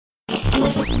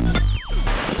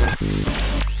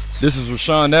This is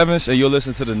Rashawn Evans, and you're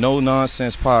listening to the No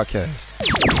Nonsense Podcast.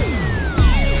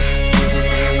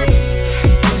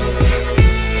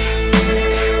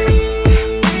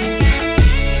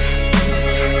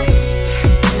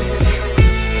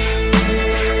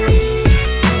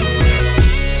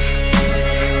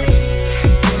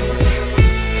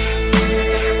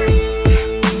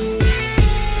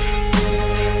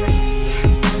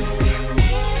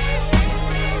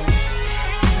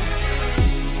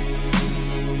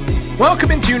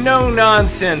 Welcome into No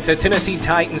Nonsense, a Tennessee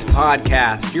Titans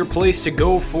podcast, your place to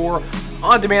go for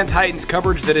on-demand Titans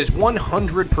coverage that is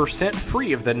 100%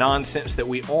 free of the nonsense that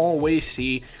we always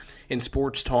see in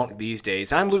sports talk these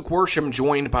days. I'm Luke Worsham,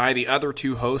 joined by the other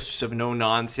two hosts of No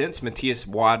Nonsense, Matthias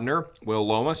Wadner, Will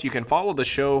Lomas. You can follow the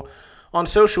show on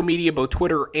social media, both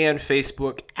Twitter and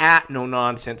Facebook, at No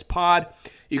Nonsense Pod.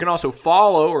 You can also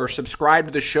follow or subscribe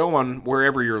to the show on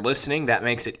wherever you're listening. That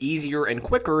makes it easier and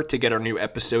quicker to get our new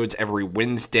episodes every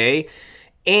Wednesday.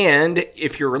 And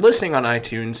if you're listening on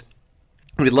iTunes,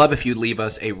 we'd love if you'd leave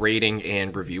us a rating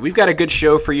and review. We've got a good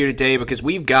show for you today because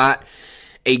we've got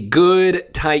a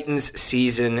good Titans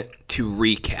season to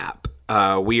recap.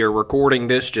 We are recording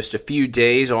this just a few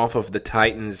days off of the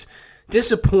Titans'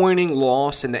 disappointing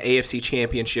loss in the AFC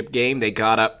Championship game. They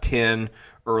got up 10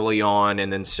 early on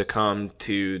and then succumbed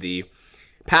to the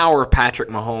power of Patrick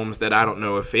Mahomes that I don't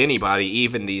know if anybody,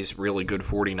 even these really good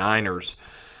 49ers,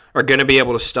 are going to be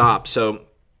able to stop. So,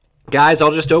 guys,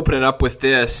 I'll just open it up with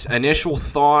this. Initial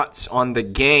thoughts on the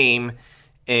game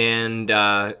and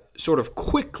sort of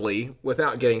quickly,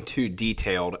 without getting too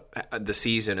detailed, the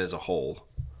season as a whole.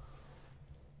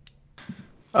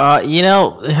 We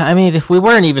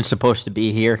weren't even supposed to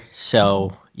be here,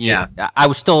 so yeah, I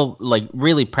was still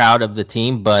really proud of the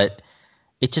team, but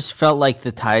it just felt like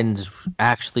the Titans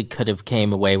actually could have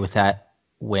came away with that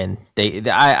win.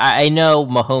 I know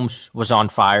Mahomes was on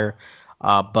fire,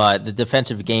 but the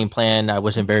defensive game plan I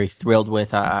wasn't very thrilled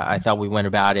with. I thought we went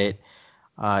about it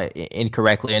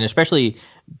incorrectly, and especially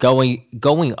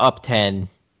going up 10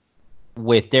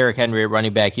 with Derrick Henry at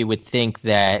running back, you would think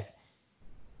that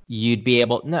you'd be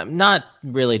able not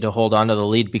really to hold on to the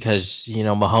lead because,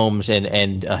 Mahomes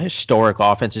and a historic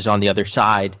offense is on the other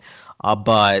side.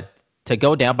 But to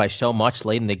go down by so much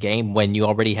late in the game when you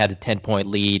already had a 10-point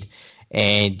lead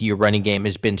and your running game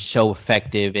has been so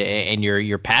effective and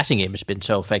your passing game has been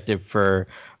so effective for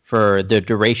the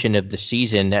duration of the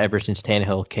season ever since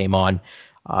Tannehill came on,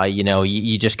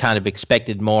 you just kind of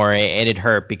expected more, and it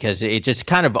hurt because it just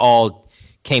kind of all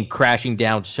came crashing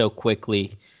down so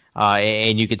quickly.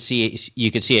 And you could see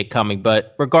it coming.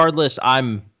 But regardless,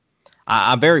 I'm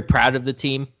very proud of the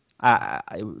team.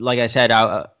 Like I said,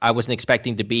 I wasn't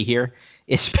expecting to be here,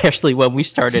 especially when we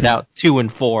started out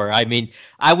 2-4. I mean,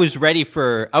 I was ready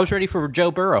for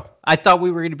Joe Burrow. I thought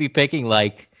we were going to be picking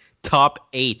top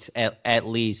 8 at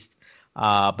least.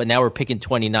 But now we're picking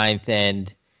 29th,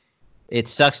 and it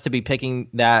sucks to be picking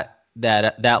that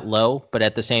low. But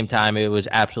at the same time, it was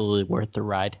absolutely worth the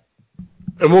ride.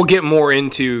 And we'll get more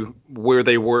into where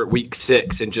they were at week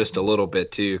 6 in just a little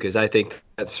bit, too, because I think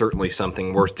that's certainly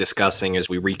something worth discussing as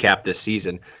we recap this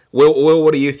season. Will,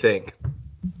 what do you think?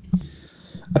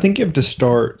 I think you have to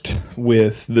start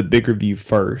with the bigger view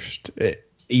first.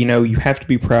 You have to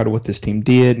be proud of what this team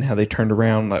did and how they turned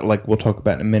around, like we'll talk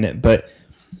about in a minute. But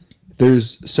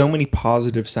there's so many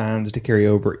positive signs to carry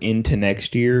over into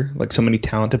next year, so many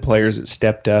talented players that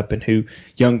stepped up and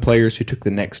young players who took the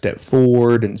next step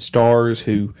forward, and stars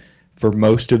who for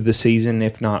most of the season,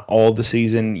 if not all the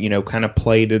season, kind of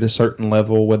played at a certain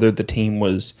level, whether the team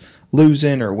was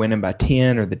losing or winning by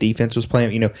 10 or the defense was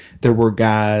playing. There were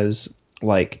guys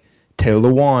like Taylor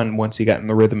Lewan once he got in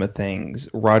the rhythm of things,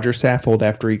 Roger Saffold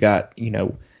after he got,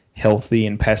 healthy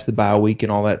and past the bye week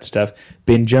and all that stuff.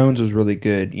 Ben Jones was really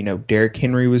good. Derrick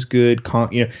Henry was good.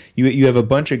 You have a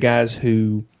bunch of guys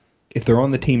who, if they're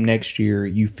on the team next year,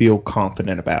 you feel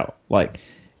confident about.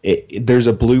 There's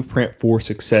a blueprint for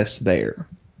success there.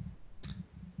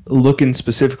 Looking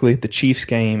specifically at the Chiefs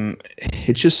game,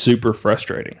 it's just super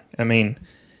frustrating. I mean,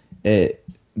 the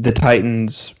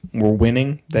Titans were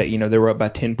winning. They were up by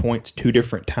 10 points 2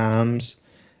 different times,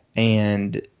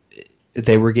 and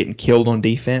they were getting killed on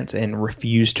defense and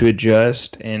refused to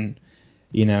adjust, and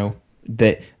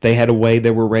that they had a way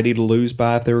they were ready to lose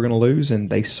by if they were going to lose, and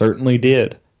they certainly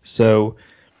did. So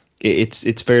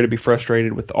it's fair to be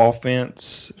frustrated with the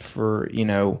offense for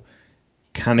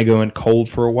kind of going cold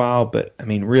for a while, but I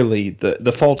mean really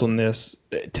the fault on this,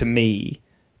 to me,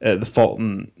 the fault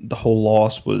in the whole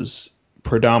loss was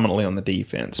predominantly on the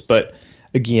defense. But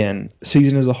again,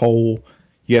 season as a whole,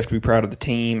 You have to be proud of the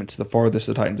team. It's the farthest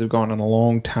the Titans have gone in a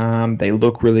long time. They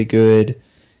look really good.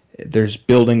 There's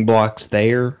building blocks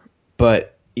there,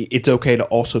 but it's okay to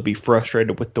also be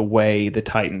frustrated with the way the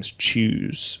Titans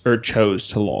chose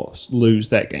to lose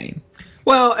that game.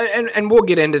 Well, and we'll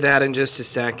get into that in just a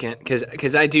second,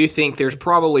 because I do think there's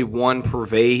probably one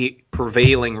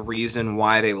prevailing reason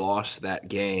why they lost that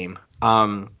game.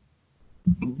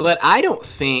 But I don't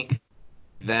think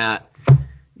that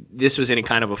this was any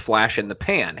kind of a flash in the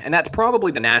pan, and that's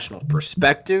probably the national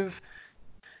perspective.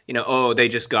 They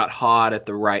just got hot at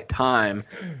the right time.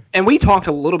 And we talked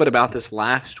a little bit about this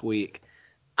last week.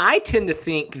 I tend to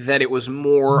think that it was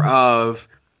more of,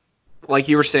 like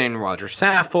you were saying, Roger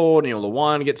Saffold,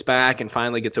 Lewan gets back and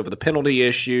finally gets over the penalty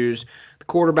issues. The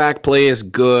quarterback play is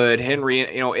good. Henry,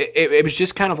 it was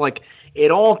just kind of like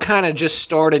it all kind of just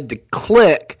started to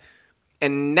click.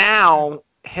 And now,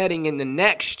 heading into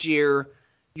next year,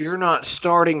 you're not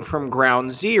starting from ground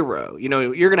zero.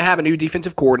 You're going to have a new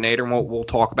defensive coordinator, and we'll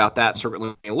talk about that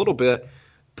certainly in a little bit.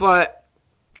 But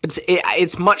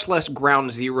it's much less ground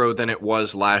zero than it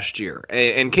was last year.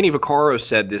 And Kenny Vaccaro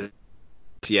said this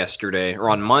yesterday or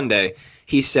on Monday.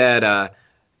 He said,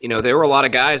 there were a lot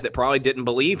of guys that probably didn't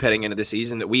believe heading into the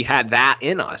season that we had that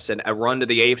in us and a run to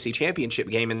the AFC Championship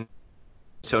game. And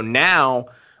so now,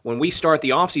 when we start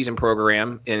the offseason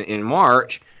program in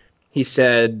March, he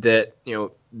said that,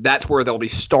 that's where they'll be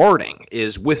starting,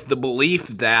 is with the belief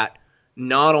that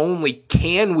not only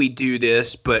can we do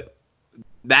this, but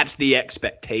that's the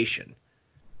expectation.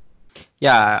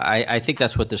 Yeah, I think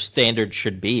that's what the standard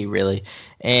should be, really.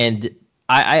 And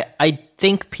I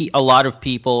think a lot of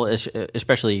people,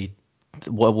 especially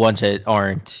ones that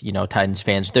aren't, Titans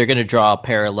fans, they're going to draw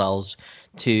parallels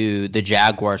to the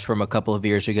Jaguars from a couple of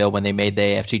years ago when they made the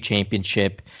AFC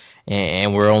Championship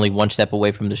and we're only one step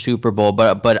away from the Super Bowl.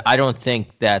 But I don't think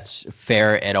that's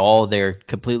fair at all. They're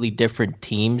completely different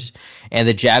teams, and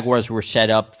the Jaguars weren't set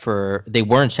up for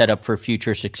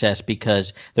future success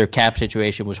because their cap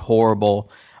situation was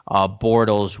horrible.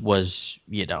 Bortles was,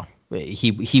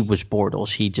 he was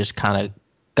Bortles. He just kind of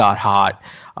got hot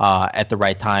at the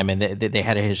right time, and they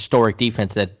had a historic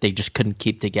defense that they just couldn't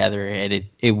keep together, and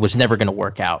it was never going to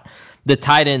work out. The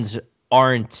Titans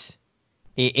aren't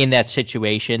in that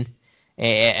situation,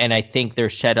 and I think they're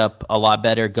set up a lot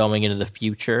better going into the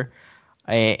future.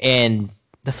 And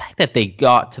the fact that they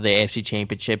got to the AFC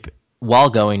Championship while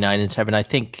going 9-7, I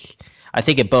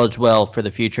think it bodes well for the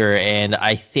future, and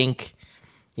I think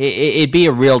it'd be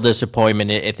a real disappointment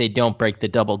if they don't break the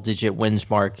double-digit wins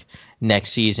mark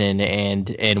next season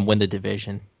and win the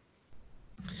division.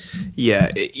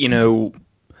 Yeah,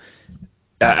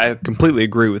 I completely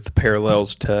agree with the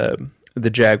parallels to the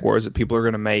Jaguars that people are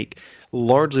going to make,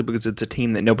 largely because it's a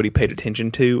team that nobody paid attention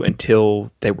to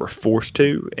until they were forced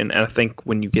to. And I think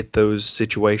when you get those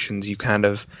situations, you kind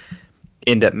of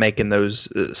end up making those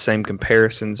same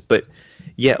comparisons. But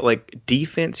yeah, like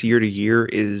defense year to year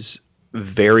is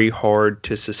very hard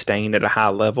to sustain at a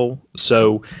high level.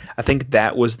 So I think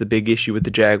that was the big issue with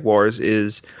the Jaguars,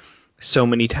 is so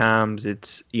many times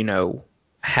it's,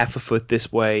 half a foot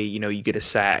this way, you get a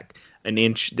sack. An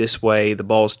inch this way, the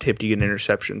ball's tipped, you get an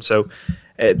interception. So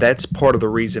that's part of the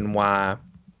reason why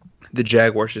the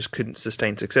Jaguars just couldn't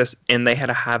sustain success. And they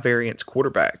had a high variance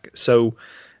quarterback. So,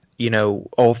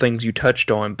 all things you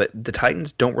touched on, but the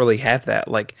Titans don't really have that.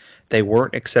 Like, they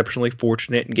weren't exceptionally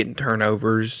fortunate in getting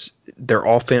turnovers. Their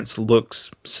offense looks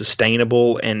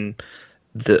sustainable and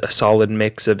a solid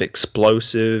mix of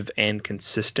explosive and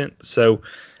consistent. So,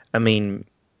 I mean,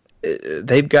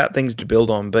 they've got things to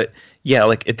build on. But yeah,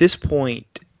 like at this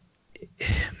point,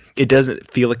 it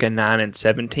doesn't feel like a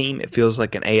 9-7 team. It feels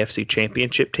like an AFC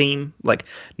Championship team. Like,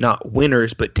 not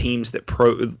winners, but teams that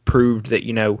proved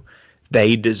that,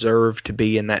 they deserve to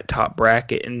be in that top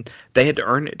bracket, and they had to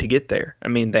earn it to get there. I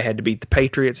mean, they had to beat the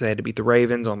Patriots, they had to beat the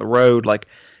Ravens on the road. Like,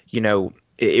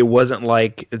 it wasn't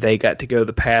like they got to go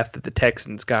the path that the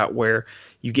Texans got, where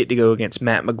you get to go against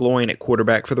Matt McGloin at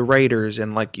quarterback for the Raiders,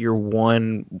 and you're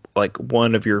one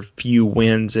of your few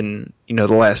wins in the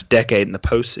last decade in the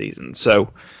postseason.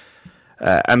 So,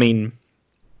 I mean,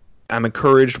 I'm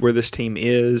encouraged where this team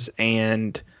is,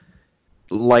 and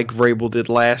like Vrabel did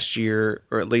last year,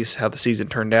 or at least how the season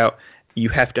turned out, you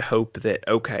have to hope that,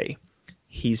 okay,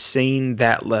 he's seen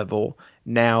that level.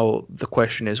 Now the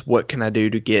question is, what can I do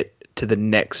to get to the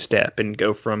next step and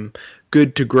go from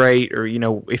good to great, or,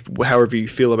 however you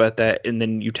feel about that, and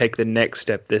then you take the next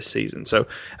step this season. So,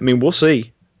 I mean, we'll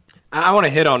see. I want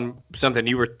to hit on something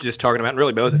you were just talking about, and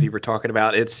really both of you were talking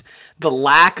about. It's the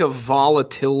lack of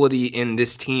volatility in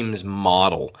this team's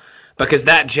model. because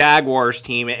that Jaguars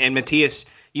team, and Matthias,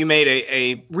 you made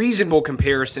a reasonable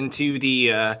comparison to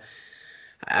the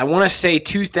I want to say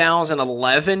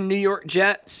 2011 New York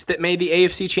Jets that made the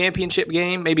AFC Championship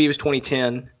game. Maybe it was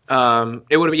 2010.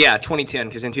 It would have been 2010,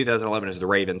 because in 2011 it was the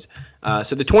Ravens.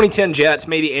 So the 2010 Jets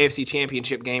made the AFC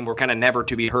Championship game. Were kind of never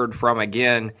to be heard from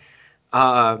again.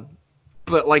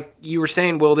 But like you were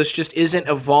saying, Will, this just isn't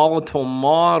a volatile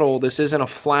model. This isn't a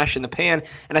flash in the pan.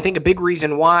 And I think a big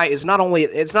reason why is not only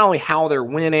how they're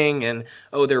winning and,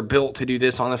 they're built to do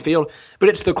this on the field, but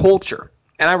it's the culture.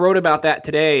 And I wrote about that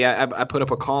today. I put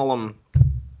up a column,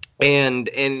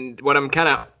 and what I'm kind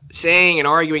of saying and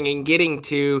arguing and getting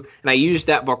to, and I used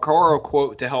that Vaccaro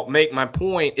quote to help make my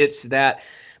point, it's that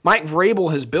Mike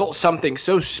Vrabel has built something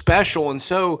so special and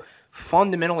so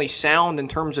fundamentally sound in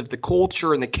terms of the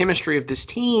culture and the chemistry of this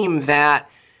team that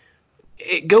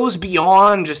it goes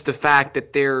beyond just the fact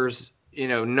that there's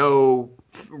nobody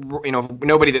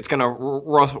that's going to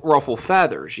ruffle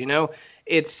feathers.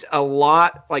 It's a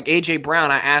lot like A.J.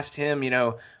 Brown. I asked him,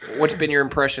 what's been your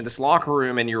impression of this locker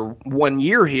room in your 1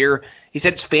 year here? He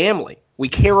said it's family. We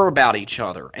care about each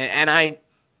other. And I,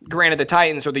 granted, the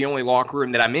Titans are the only locker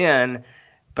room that I'm in,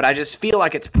 but I just feel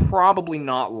like it's probably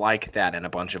not like that in a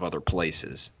bunch of other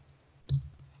places.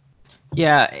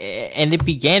 Yeah, and it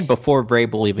began before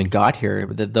Vrabel even got here.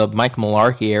 The Mike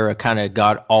Mularkey era kind of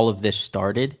got all of this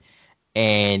started,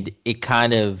 and it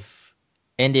kind of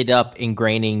ended up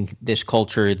ingraining this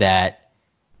culture that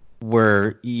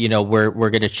we're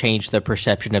going to change the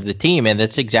perception of the team, and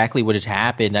that's exactly what has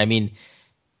happened. I mean,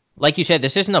 like you said,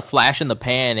 this isn't a flash in the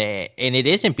pan, and it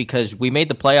isn't because we made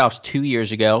the playoffs 2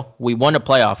 years ago. We won a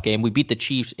playoff game. We beat the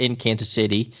Chiefs in Kansas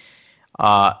City.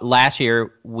 Last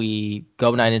year, we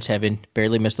go 9-7,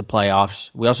 barely missed the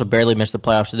playoffs. We also barely missed the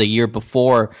playoffs the year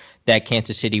before that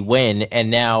Kansas City win,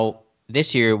 and now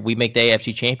this year we make the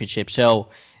AFC Championship. So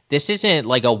this isn't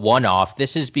like a one-off.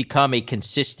 This has become a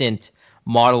consistent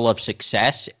model of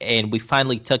success, and we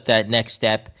finally took that next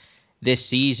step this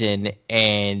season,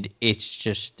 and it's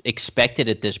just expected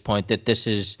at this point that this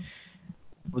is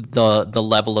the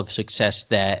level of success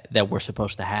that we're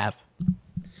supposed to have.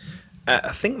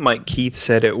 I think Mike Keith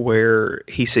said it where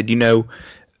he said,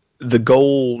 the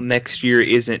goal next year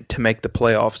isn't to make the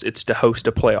playoffs, it's to host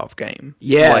a playoff game.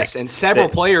 Yes, and several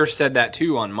players said that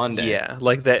too on Monday. Yeah,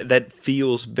 like that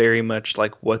feels very much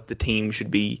like what the team should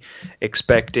be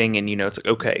expecting. And, it's like,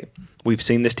 okay, we've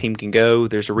seen this team can go.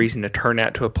 There's a reason to turn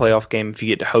out to a playoff game if you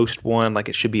get to host one. Like,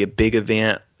 it should be a big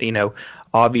event.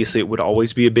 Obviously it would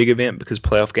always be a big event because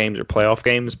playoff games are playoff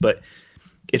games, but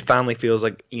it finally feels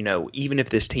like, even if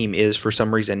this team is for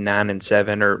some reason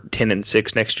 9-7 or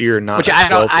 10-6 next year, not which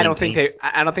I don't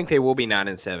think they will be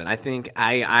 9-7. I think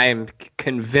I am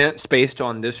convinced based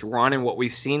on this run and what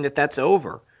we've seen that that's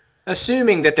over.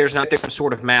 Assuming that there's not some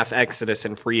sort of mass exodus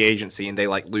in free agency and they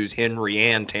lose Henry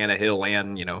and Tannehill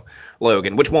and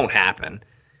Logan, which won't happen.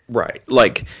 Right.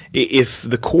 Like, if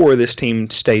the core of this team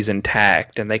stays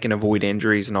intact and they can avoid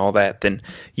injuries and all that, then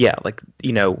yeah,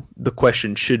 the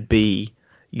question should be,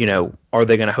 are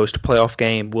they going to host a playoff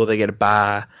game? Will they get a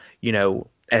bye?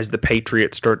 As the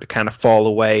Patriots start to kind of fall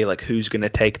away, like, who's going to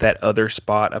take that other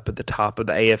spot up at the top of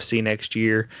the AFC next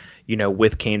year,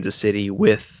 with Kansas City,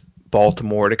 with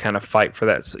Baltimore to kind of fight for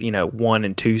that, 1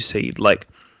 and 2 seed. Like,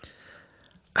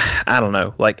 I don't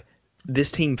know. Like,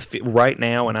 this team right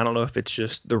now, and I don't know if it's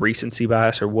just the recency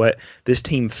bias or what, this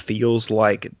team feels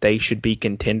like they should be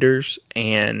contenders,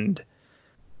 and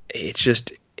it's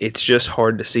just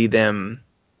hard to see them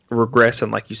regress.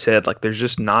 And like you said, like, there's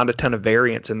just not a ton of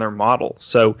variance in their model.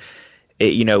 So,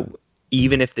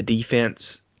 even if the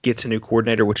defense gets a new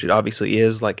coordinator, which it obviously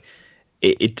is, like,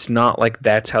 it's not like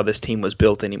that's how this team was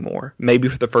built anymore. Maybe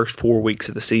for the first 4 weeks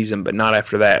of the season, but not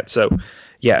after that. So,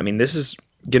 yeah, I mean, this is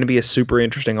going to be a super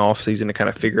interesting offseason to kind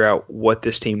of figure out what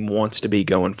this team wants to be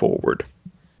going forward.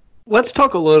 Let's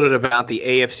talk a little bit about the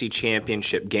AFC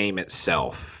Championship game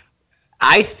itself.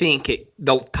 I think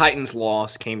the Titans'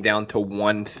 loss came down to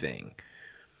one thing.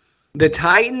 The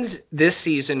Titans this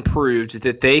season proved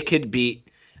that they could beat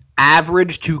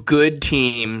average to good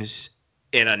teams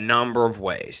in a number of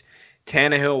ways.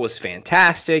 Tannehill was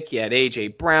fantastic. You had A.J.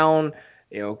 Brown.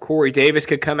 Corey Davis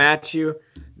could come at you.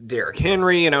 Derrick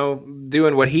Henry,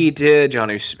 doing what he did.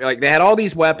 They had all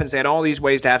these weapons. They had all these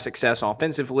ways to have success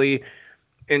offensively.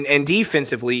 And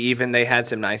defensively, even, they had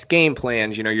some nice game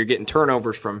plans. You're getting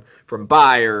turnovers from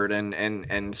Byard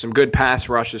and some good pass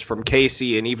rushes from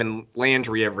Casey and even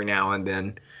Landry every now and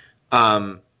then.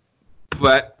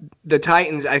 But the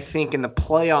Titans, I think, in the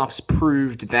playoffs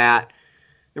proved that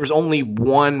there was only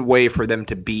one way for them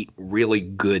to beat really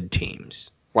good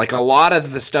teams. Like, a lot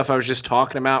of the stuff I was just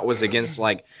talking about was against,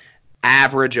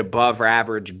 average, above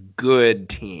average, good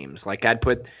teams. Like I'd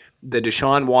put the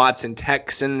Deshaun Watson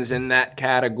Texans in that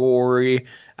category.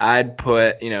 I'd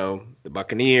put, the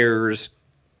Buccaneers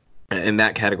in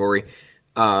that category.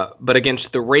 But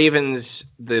against the Ravens,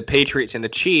 the Patriots, and the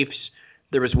Chiefs,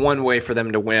 there was one way for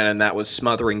them to win, and that was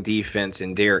smothering defense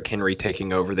and Derrick Henry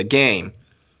taking over the game.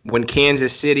 When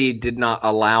Kansas City did not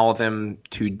allow them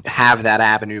to have that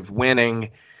avenue of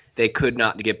winning, they could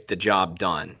not get the job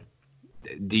done.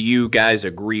 Do you guys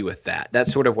agree with that?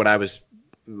 That's sort of what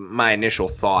my initial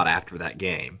thought after that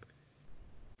game.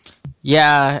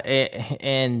 Yeah,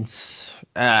 and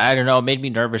I don't know, it made me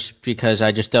nervous because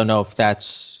I just don't know if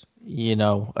that's,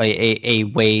 a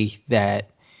way that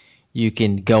you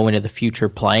can go into the future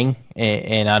playing,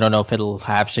 and I don't know if it'll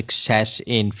have success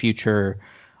in future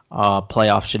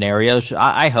playoff scenarios.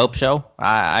 I hope so.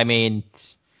 I mean,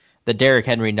 the Derrick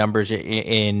Henry numbers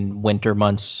in winter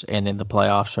months and in the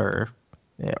playoffs are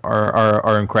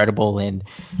incredible.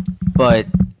 But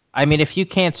I mean, if you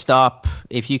can't stop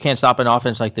an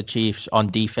offense like the Chiefs on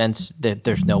defense,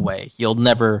 there's no way you'll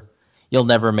never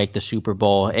make the Super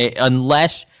Bowl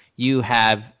unless you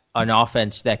have an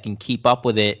offense that can keep up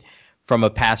with it from a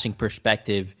passing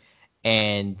perspective.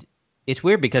 And it's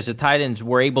weird because the Titans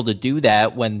were able to do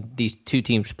that when these two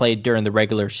teams played during the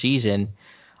regular season.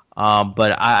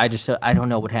 But I don't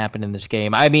know what happened in this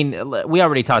game. I mean, we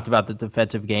already talked about the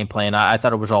defensive game plan. I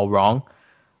thought it was all wrong.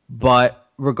 But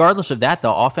regardless of that,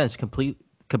 the offense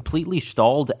completely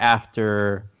stalled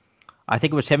after, I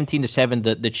think it was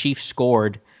 17-7. The Chiefs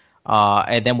scored,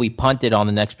 and then we punted on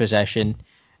the next possession,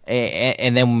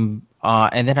 and then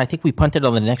I think we punted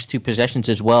on the next two possessions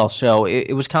as well. So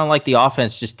it was kind of like the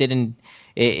offense just didn't.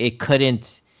 It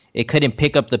couldn't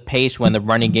pick up the pace when the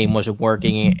running game wasn't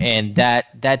working, and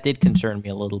that did concern me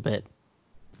a little bit.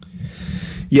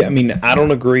 Yeah, I mean, I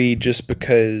don't agree just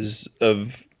because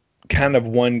of kind of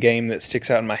one game that sticks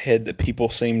out in my head that people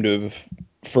seem to have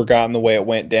forgotten the way it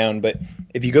went down. But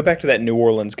if you go back to that New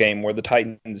Orleans game where the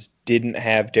Titans didn't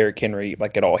have Derrick Henry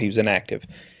like at all, he was inactive.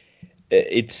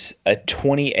 It's a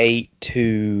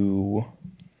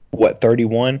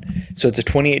 28-31. So it's a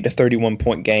 28-31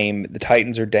 point game. The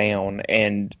Titans are down,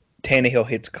 and Tannehill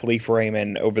hits Khalif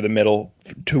Raymond over the middle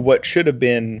to what should have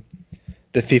been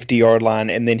the 50-yard line,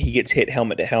 and then he gets hit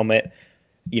helmet to helmet.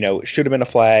 It should have been a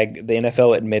flag. The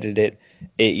NFL admitted it.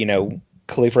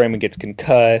 Khalif Raymond gets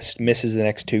concussed, misses the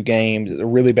next two games. A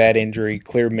really bad injury,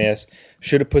 clear miss.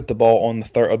 Should have put the ball on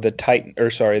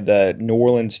the New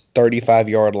Orleans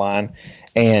 35-yard line,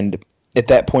 and at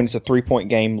that point it's a 3-point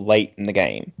game late in the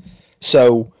game.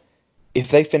 So if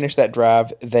they finish that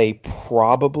drive, they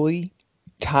probably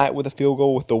tie it with a field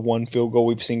goal with the one field goal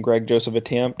we've seen Greg Joseph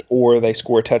attempt, or they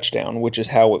score a touchdown, which is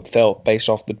how it felt based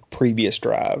off the previous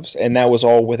drives. And that was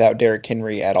all without Derrick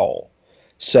Henry at all.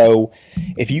 So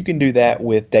if you can do that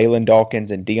with Dalen Dawkins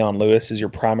and Dion Lewis as your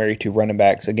primary two running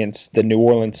backs against the New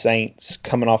Orleans Saints,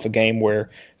 coming off a game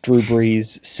where Drew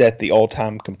Brees set the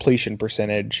all-time completion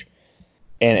percentage,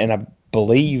 and I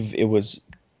believe it was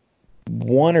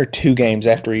one or two games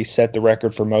after he set the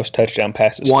record for most touchdown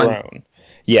passes thrown.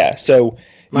 Yeah, so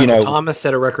Michael Thomas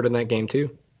set a record in that game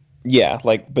too. Yeah,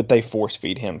 but they force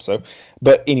feed him. So,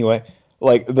 but anyway,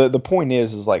 the point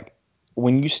is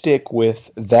when you stick with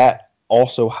that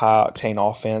also high octane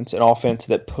offense, an offense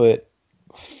that put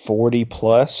 40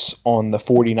 plus on the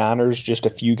 49ers just a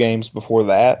few games before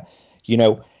that,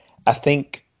 I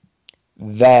think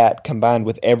that combined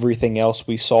with everything else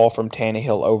we saw from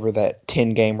Tannehill over that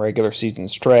 10-game regular season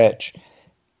stretch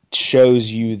shows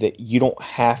you that you don't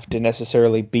have to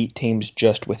necessarily beat teams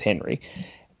just with Henry.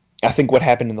 I think what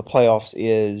happened in the playoffs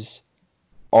is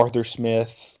Arthur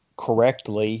Smith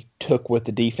correctly took what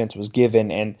the defense was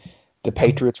given, and the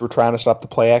Patriots were trying to stop the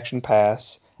play-action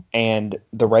pass, and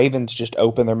the Ravens just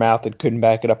opened their mouth and couldn't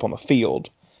back it up on the field.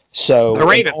 So the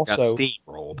Ravens got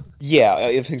steamrolled. Yeah,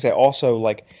 I think also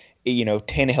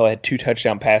Tannehill had 2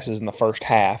 touchdown passes in the first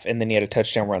half, and then he had a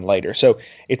touchdown run later. So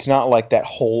it's not like that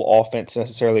whole offense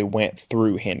necessarily went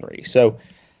through Henry. So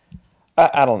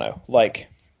I don't know.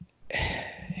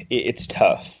 It's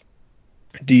tough.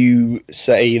 Do you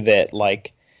say that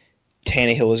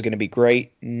Tannehill is going to be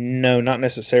great? No, not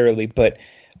necessarily. But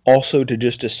also to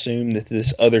just assume that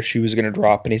this other shoe is going to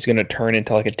drop and he's going to turn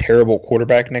into a terrible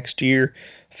quarterback next year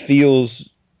feels.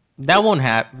 That won't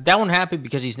happen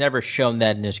because he's never shown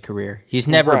that in his career. He's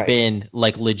never been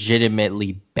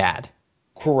legitimately bad.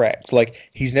 Correct.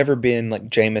 He's never been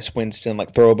Jameis Winston,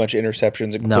 throw a bunch of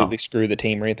interceptions and completely screw the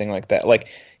team or anything like that.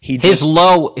 His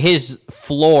floor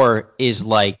is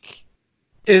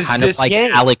kind of like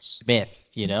game. Alex Smith,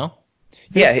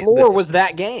 His floor was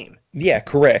that game. Yeah,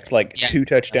 correct. Like 2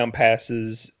 touchdown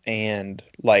passes and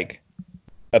like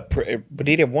but did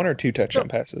he have 1 or 2 touchdown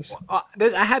passes?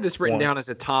 I had this written down as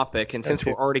a topic, and since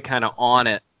we're already kind of on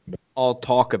it, we'll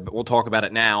talk about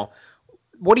it now.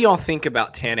 What do y'all think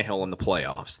about Tannehill in the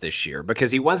playoffs this year?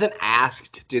 Because he wasn't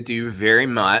asked to do very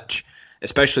much,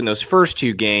 especially in those first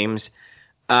 2 games.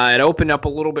 It opened up a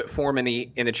little bit for him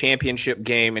in the championship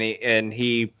game, and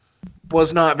he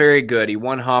was not very good. He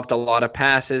one-hopped a lot of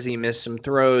passes. He missed some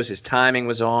throws. His timing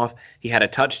was off. He had a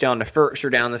touchdown to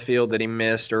Furtzer down the field that he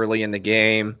missed early in the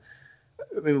game.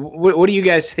 I mean, what do you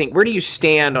guys think? Where do you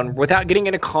stand on, without getting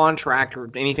in a contract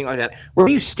or anything like that, where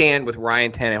do you stand with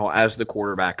Ryan Tannehill as the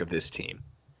quarterback of this team?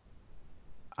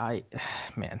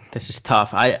 Man, this is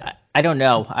tough. I don't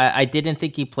know. I didn't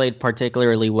think he played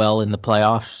particularly well in the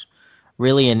playoffs,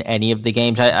 really in any of the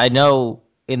games. I know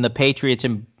in the Patriots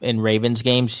and Ravens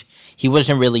games, he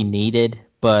wasn't really needed,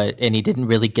 and he didn't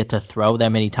really get to throw that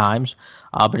many times.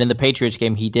 But in the Patriots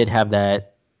game, he did have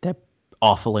that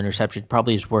awful interception,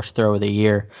 probably his worst throw of the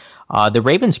year. The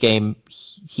Ravens game,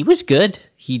 he was good.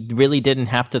 He really didn't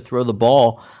have to throw the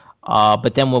ball.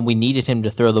 But then when we needed him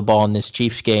to throw the ball in this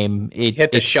Chiefs game, he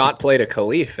hit the shot play to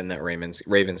Khalif in that Ravens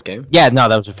game. Yeah, no,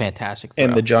 that was a fantastic throw.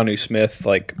 And the Jonnu Smith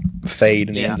fade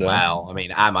in the end zone. Wow. I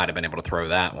mean, I might have been able to throw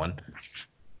that one.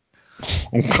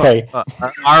 Okay. All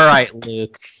right,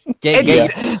 Luke. You nailed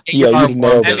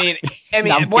it. I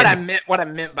mean, what I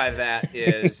meant by that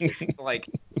is like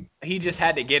he just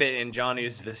had to get it in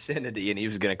Jonnu's vicinity, and he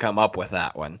was going to come up with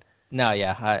that one. No,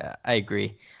 yeah, I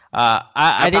agree.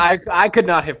 I do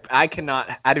not have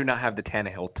the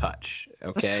Tannehill touch.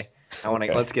 Okay,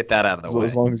 let's get that out of the way.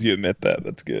 As long as you admit that,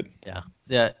 that's good.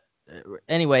 Yeah.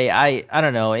 Anyway, I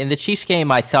don't know. In the Chiefs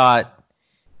game, I thought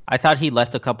he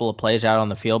left a couple of plays out on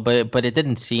the field, but it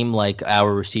didn't seem like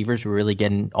our receivers were really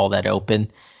getting all that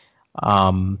open.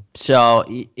 So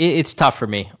it's tough for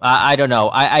me. I don't know.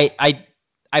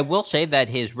 I will say that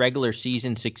his regular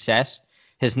season success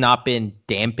has not been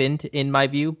dampened, in my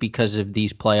view, because of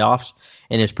these playoffs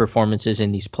and his performances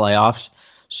in these playoffs.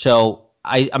 So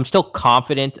I'm still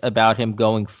confident about him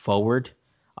going forward.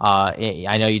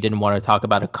 I know you didn't want to talk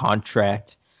about a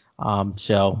contract,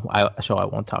 so I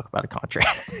won't talk about a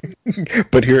contract.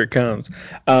 But here it comes.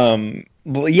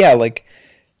 Well, yeah, like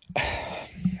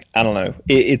I don't know.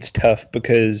 It's tough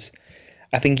because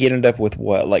I think he ended up with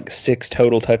 6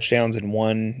 total touchdowns and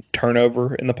 1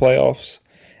 turnover in the playoffs.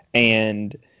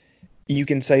 And you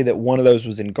can say that one of those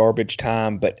was in garbage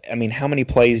time, but I mean, how many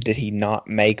plays did he not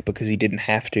make because he didn't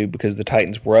have to, because the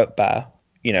Titans were up by,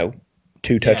 2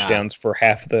 touchdowns for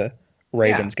half the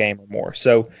Ravens game or more.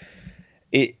 So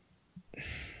it's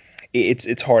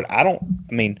hard. I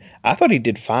thought he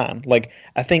did fine. Like,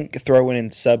 I think throwing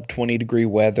in sub 20 degree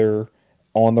weather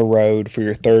on the road for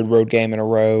your 3rd road game in a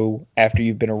row after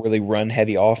you've been a really run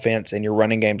heavy offense and your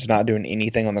running game's not doing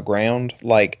anything on the ground,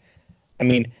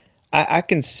 I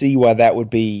can see why that would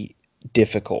be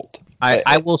difficult.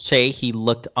 I will say he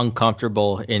looked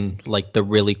uncomfortable in the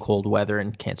really cold weather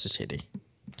in Kansas City.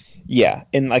 Yeah,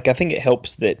 and I think it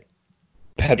helps that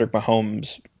Patrick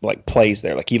Mahomes plays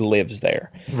there, he lives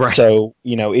there. Right. So,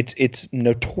 it's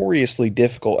notoriously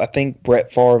difficult. I think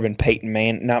Peyton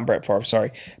Manning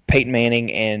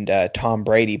and Tom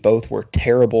Brady both were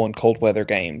terrible in cold weather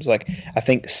games. I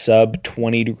think sub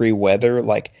 20 degree weather,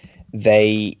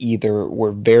 they either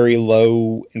were very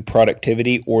low in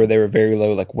productivity or they were very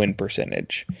low win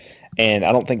percentage. And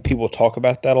I don't think people talk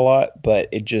about that a lot,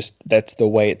 but that's the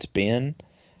way it's been.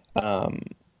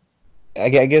 I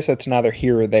guess that's neither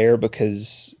here or there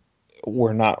because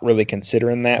we're not really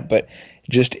considering that, but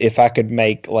just if I could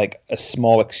make a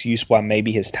small excuse why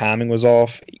maybe his timing was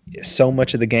off, so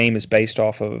much of the game is based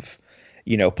off of,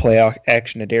 play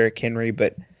action to Derrick Henry,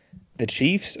 but the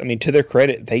Chiefs, to their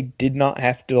credit, they did not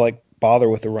have to bother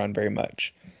with the run very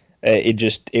much.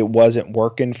 It wasn't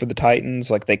working for the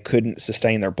Titans. They couldn't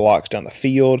sustain their blocks down the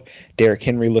field. Derrick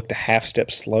Henry looked a half step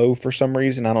slow for some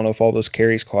reason. I don't know if all those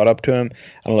carries caught up to him.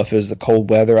 I don't know if it was the cold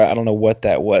weather. I don't know what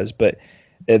that was, but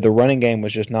the running game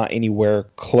was just not anywhere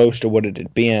close to what it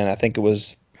had been. I think it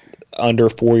was under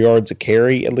 4 yards a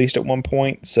carry, at least at one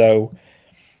point. So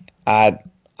I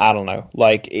don't know.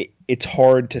 It's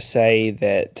hard to say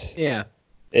that. Yeah.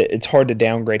 It's hard to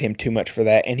downgrade him too much for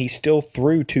that, and he still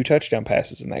threw 2 touchdown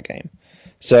passes in that game.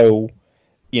 So,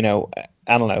 I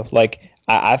don't know.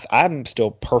 I'm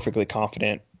still perfectly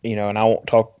confident, and I won't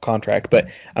talk contract, but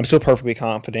I'm still perfectly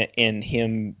confident in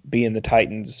him being the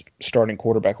Titans' starting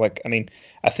quarterback.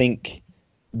 I think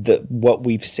what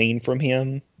we've seen from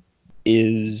him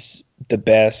is the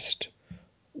best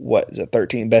what is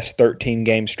it, best 13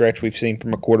 game stretch we've seen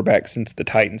from a quarterback since the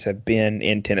Titans have been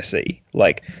in Tennessee,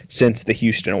 like since the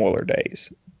Houston Oilers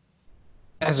days.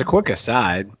 As a quick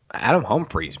aside, Adam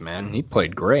Humphries, man, he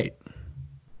played great.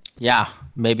 Yeah,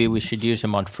 maybe we should use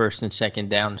him on first and second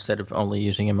down instead of only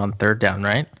using him on third down,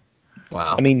 right?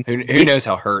 Wow. I mean, who knows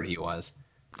how hurt he was?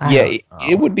 Yeah,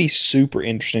 it would be super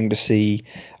interesting to see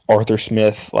Arthur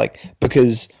Smith, like,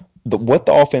 because what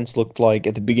the offense looked like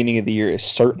at the beginning of the year is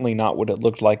certainly not what it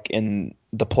looked like in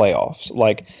the playoffs.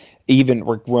 Like, even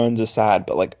runs aside,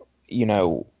 but like, you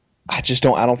know, I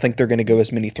don't think they're going to go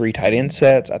as many 3 tight end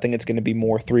sets. I think it's going to be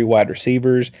more 3 wide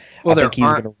receivers. Well, there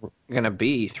aren't going to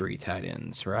be 3 tight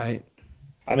ends, right?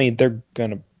 I mean, they're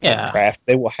going to draft.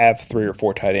 They will have 3 or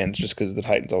 4 tight ends just because the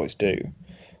Titans always do.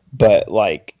 But,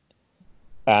 like,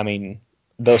 I mean,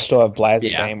 they'll still have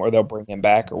Blasingame or they'll bring him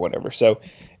back or whatever. So,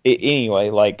 anyway,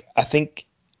 like, I think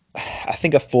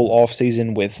a full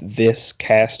offseason with this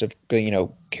cast of, you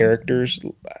know, characters,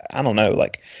 I don't know,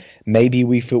 like, maybe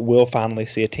we will finally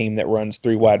see a team that runs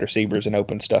 3 wide receivers and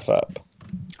opens stuff up.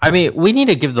 I mean, we need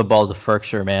to give the ball to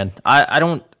Firkser, man. I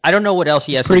don't know what else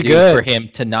he has to do for him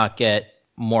to not get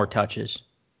more touches.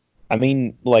 I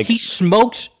mean, like, he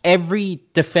smokes every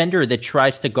defender that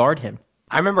tries to guard him.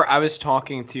 I remember I was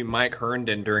talking to Mike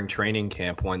Herndon during training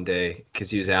camp one day because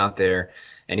he was out there,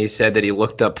 and he said that he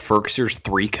looked up Firkser's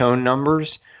 3-cone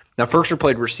numbers. Now, Firkser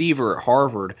played receiver at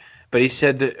Harvard, but he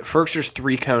said that Firkser's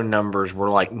 3-cone numbers were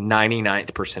like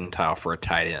 99th percentile for a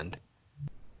tight end.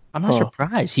 I'm not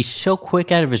surprised. He's so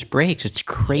quick out of his breaks. It's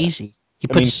crazy. He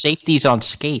puts safeties on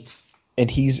skates.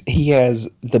 And he has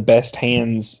the best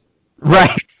hands,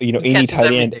 right? You know, any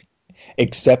tight end,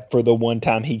 except for the one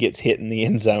time he gets hit in the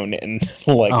end zone and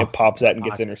it pops out and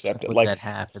gets intercepted. Like, that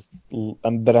happened.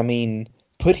 But I mean,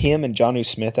 put him and Jonnu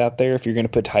Smith out there if you're going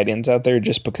to put tight ends out there,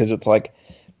 just because it's like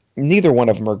neither one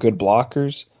of them are good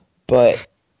blockers. But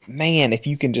man, if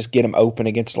you can just get them open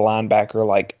against a linebacker,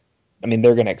 like, I mean,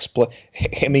 they're going to explode.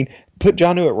 I mean, put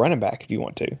Jonnu at running back if you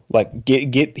want to. Like,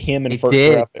 get him and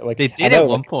Firkser out there. Like, they did at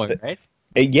one point, right?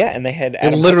 Yeah, and they had.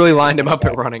 They literally lined him up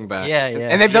at running back. Yeah.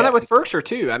 And they've done that with Firkser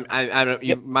too.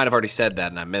 You might have already said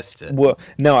that, and I missed it. Well,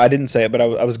 no, I didn't say it, but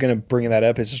I was going to bring that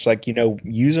up. It's just like, you know,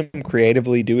 use them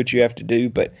creatively, do what you have to do.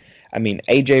 But I mean,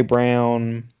 AJ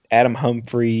Brown, Adam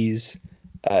Humphries,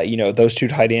 you know, those 2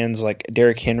 tight ends like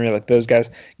Derrick Henry, like those guys,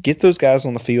 get those guys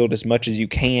on the field as much as you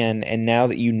can. And now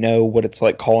that you know what it's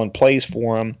like calling plays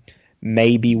for them,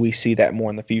 maybe we see that more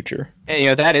in the future. And, you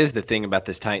know, that is the thing about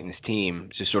this Titans team,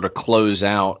 to sort of close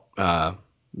out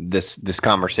this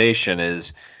conversation,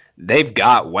 is they've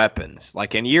got weapons.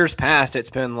 Like in years past, it's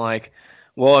been like,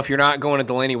 well, if you're not going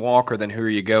to Delanie Walker, then who are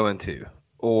you going to?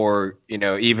 Or, you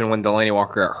know, even when Delanie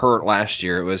Walker got hurt last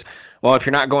year, it was, well, if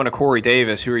you're not going to Corey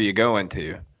Davis, who are you going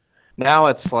to? Now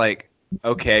it's like,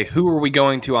 okay, who are we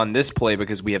going to on this play,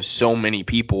 because we have so many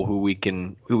people who we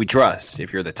trust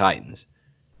if you're the Titans.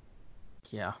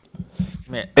 Yeah.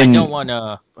 Man, I don't want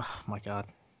to – oh, my God.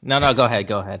 No, go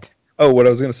ahead. Oh, what I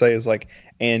was going to say is, like,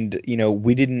 and, you know,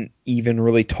 we didn't even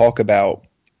really talk about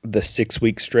the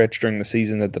 6-week stretch during the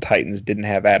season that the Titans didn't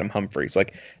have Adam Humphries.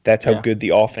 Like, that's how good the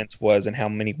offense was and how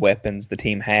many weapons the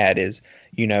team had is,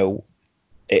 you know,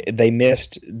 they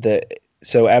missed the –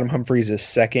 so Adam Humphries is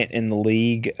second in the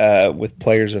league with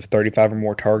players of 35 or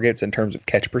more targets in terms of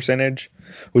catch percentage,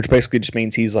 which basically just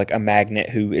means he's like a magnet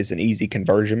who is an easy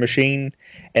conversion machine.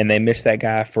 And they missed that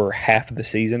guy for half of the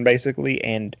season, basically,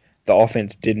 and the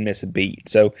offense didn't miss a beat.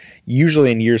 So usually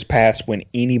in years past, when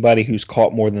anybody who's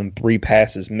caught more than 3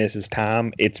 passes misses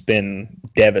time, it's been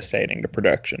devastating to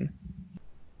production.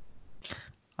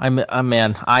 I'm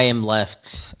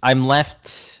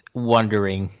left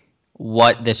wondering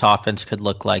what this offense could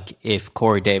look like if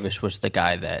Corey Davis was the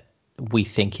guy that we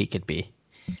think he could be.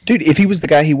 Dude, if he was the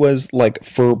guy he was, like,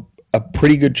 for a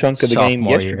pretty good chunk of the game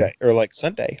yesterday or like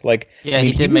Sunday, like, yeah, I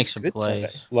mean, he did make some plays. Sunday.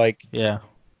 Like, yeah,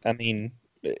 I mean,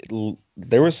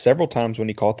 there was several times when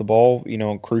he caught the ball, you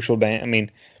know, crucial down. I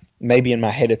mean, maybe in my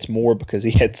head it's more because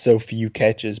he had so few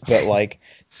catches, but like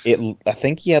I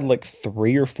think he had like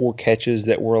 3 or 4 catches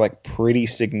that were like pretty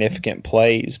significant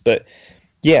plays. But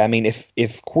yeah, I mean,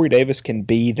 if Corey Davis can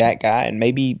be that guy, and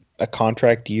maybe a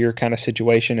contract year kind of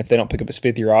situation, if they don't pick up his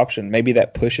 5th-year option, maybe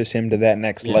that pushes him to that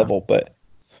next level. But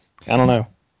I don't know.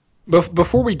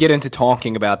 Before we get into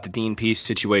talking about the Dean Pease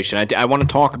situation, I want to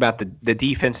talk about the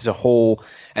defense as a whole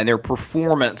and their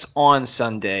performance on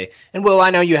Sunday. And, Will, I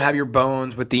know you have your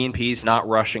bones with Dean Pease not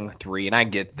rushing the 3, and I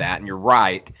get that, and you're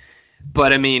right.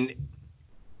 But, I mean,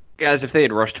 guys, if they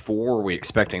had rushed 4, were we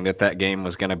expecting that game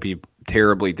was going to be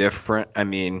terribly different? I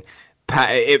mean,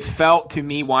 it felt to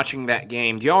me watching that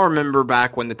game. Do y'all remember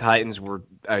back when the Titans were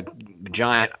a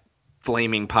giant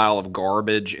flaming pile of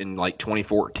garbage in like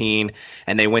 2014,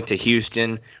 and they went to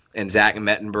Houston, and Zach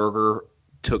Mettenberger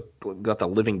got the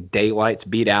living daylights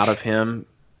beat out of him?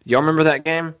 Do y'all remember that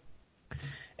game?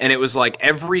 And it was like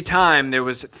every time there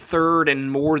was third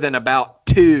and more than about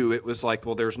 2, it was like,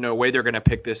 well, there's no way they're going to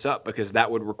pick this up because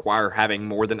that would require having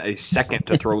more than a second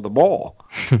to throw the ball.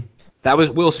 That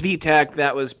was Will Svitek.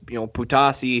 That was,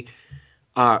 Putasi.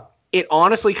 It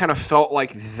honestly kind of felt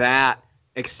like that,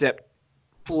 except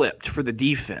flipped for the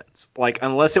defense. Like,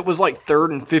 unless it was like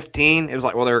 3rd and 15, it was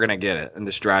like, well, they're going to get it, and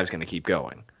this drive's going to keep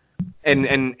going.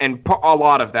 And a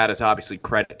lot of that is obviously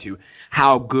credit to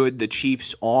how good the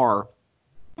Chiefs are.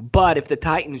 But if the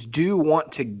Titans do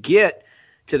want to get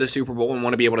to the Super Bowl and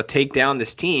want to be able to take down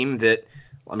this team that,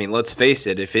 I mean, let's face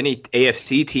it, if any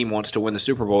AFC team wants to win the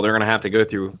Super Bowl, they're going to have to go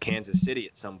through Kansas City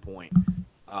at some point.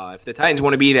 If the Titans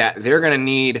want to be that, they're going to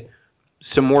need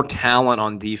some more talent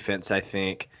on defense, I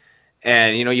think.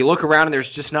 And, you look around and there's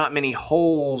just not many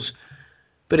holes.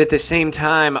 But at the same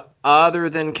time, other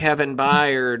than Kevin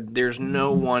Byard, there's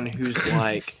no one who's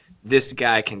like, this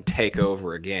guy can take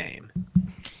over a game.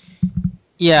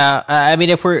 Yeah, I mean,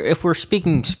 if we're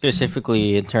speaking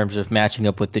specifically in terms of matching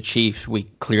up with the Chiefs, we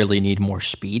clearly need more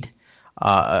speed.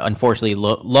 Unfortunately,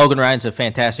 Logan Ryan's a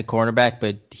fantastic cornerback,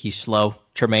 but he's slow.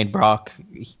 Tremaine Brock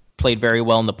played very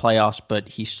well in the playoffs, but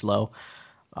he's slow.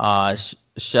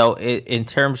 So in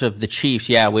terms of the Chiefs,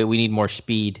 yeah, we need more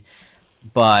speed.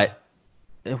 But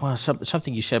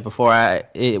something you said before,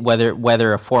 whether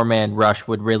a 4-man rush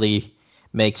would really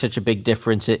make such a big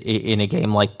difference in a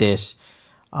game like this.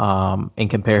 In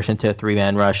comparison to a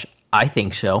 3-man rush, I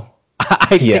think so.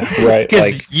 Yeah, right.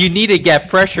 Because you need to get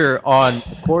pressure on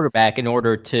the quarterback in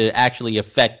order to actually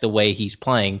affect the way he's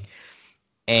playing.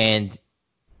 And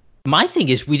my thing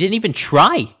is, we didn't even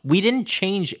try. We didn't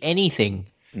change anything.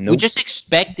 Nope. We just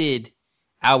expected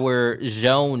our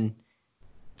zone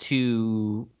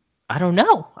to. I don't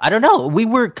know. We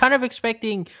were kind of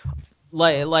expecting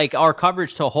like our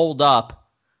coverage to hold up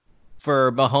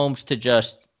for Mahomes to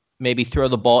just maybe throw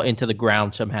the ball into the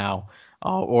ground somehow,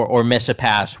 or miss a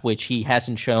pass, which he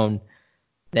hasn't shown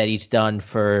that he's done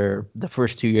for the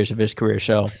first 2 years of his career.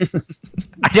 So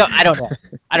I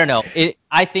don't know.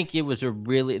 I think it was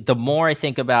the more I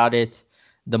think about it,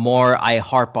 the more I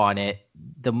harp on it,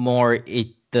 the more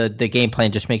the game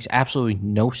plan just makes absolutely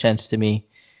no sense to me.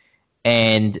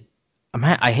 And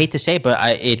I hate to say it,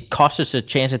 but it cost us a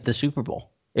chance at the Super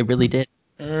Bowl. It really did.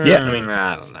 Yeah,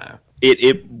 I don't know.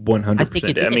 It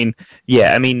 100%.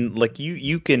 I mean, like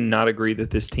you can not agree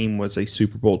that this team was a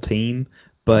Super Bowl team,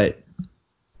 but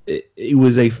it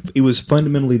was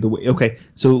fundamentally the way. Okay,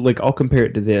 so like I'll compare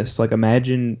it to this. Like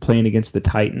imagine playing against the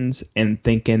Titans and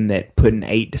thinking that putting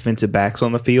 8 defensive backs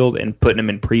on the field and putting them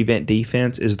in prevent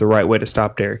defense is the right way to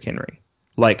stop Derrick Henry.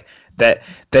 Like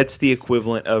that's the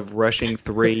equivalent of rushing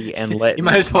 3 and letting you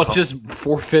might as well just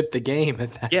forfeit the game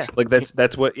at that. Yeah, like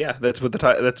that's what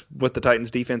the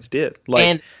Titans defense did.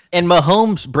 Like and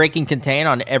Mahomes breaking contain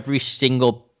on every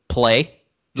single play.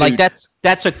 Dude, like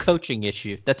that's a coaching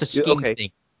issue. That's a scheme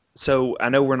thing. So I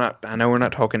know we're not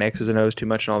talking X's and O's too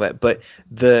much and all that, but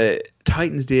the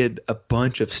Titans did a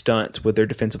bunch of stunts with their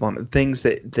defensive line, things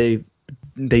that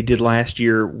they did last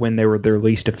year when they were their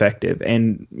least effective,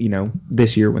 and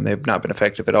this year when they've not been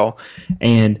effective at all.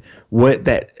 And what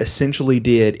that essentially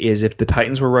did is, if the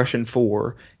Titans were rushing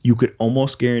 4, you could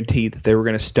almost guarantee that they were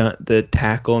going to stunt the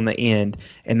tackle in the end,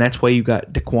 and that's why you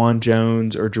got Daquan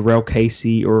Jones or Jarrell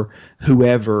Casey or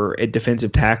whoever at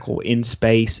defensive tackle in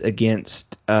space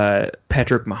against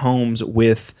Patrick Mahomes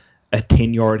with a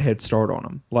 10-yard head start on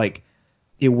him. Like,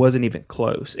 it wasn't even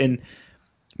close. And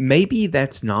maybe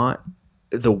that's not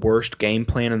the worst game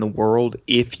plan in the world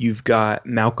if you've got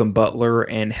Malcolm Butler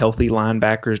and healthy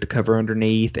linebackers to cover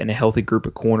underneath and a healthy group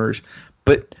of corners.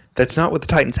 But that's not what the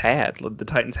Titans had. The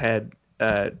Titans had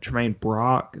Tremaine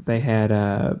Brock. They had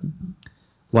at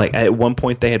one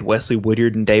point they had Wesley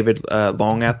Woodyard and David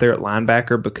Long out there at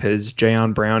linebacker because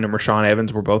Jayon Brown and Rashaan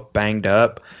Evans were both banged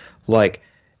up. Like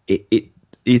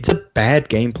it's a bad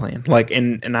game plan. Like,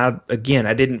 and I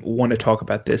didn't want to talk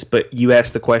about this, but you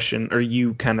asked the question, or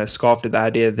you kind of scoffed at the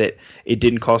idea that it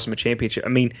didn't cost them a championship. I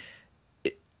mean,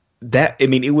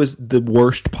 it was the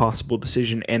worst possible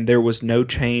decision, and there was no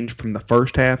change from the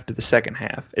first half to the second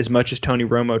half. As much as Tony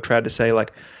Romo tried to say,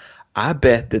 like, I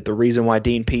bet that the reason why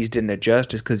Dean Pease didn't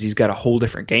adjust is because he's got a whole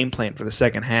different game plan for the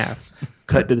second half.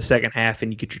 Cut to the second half,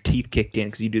 and you get your teeth kicked in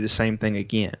because you do the same thing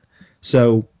again.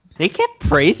 So. They kept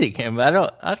praising him. I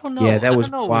don't know. Yeah, that was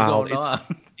wild.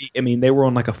 I mean, they were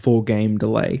on like a full game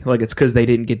delay. Like it's because they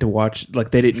didn't get to watch,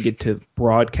 like they didn't get to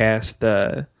broadcast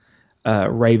the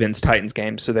Ravens Titans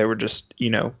game, so they were just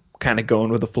kind of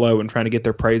going with the flow and trying to get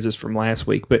their praises from last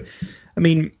week. But I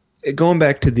mean, going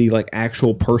back to the like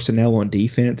actual personnel on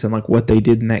defense and like what they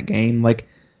did in that game, like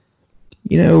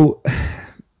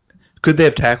could they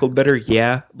have tackled better?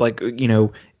 Yeah. Like,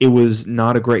 it was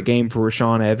not a great game for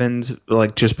Rashaan Evans,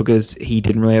 like just because he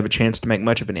didn't really have a chance to make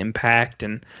much of an impact.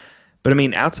 But I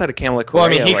mean, outside of Kamalei Correa,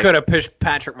 well, I mean, he could have pushed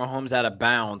Patrick Mahomes out of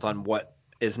bounds on what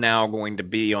is now going to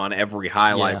be on every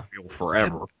highlight reel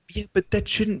forever. Yeah, but that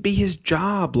shouldn't be his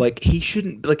job. Like, he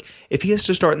shouldn't, like, if he has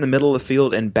to start in the middle of the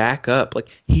field and back up, like,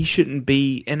 he shouldn't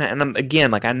be. And I'm,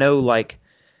 again, like, I know, like,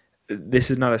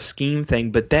 this is not a scheme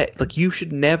thing, but that, like, you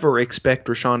should never expect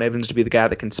Rashaan Evans to be the guy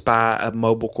that can spy a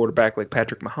mobile quarterback like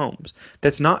Patrick Mahomes.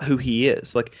 That's not who he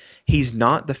is. Like, he's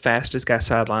not the fastest guy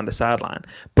sideline to sideline.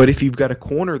 But if you've got a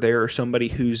corner there or somebody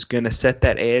who's going to set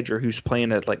that edge or who's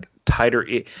playing a, like, tighter,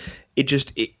 it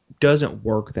doesn't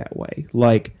work that way.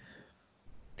 Like,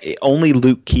 only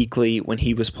Luke Kuechly, when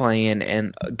he was playing,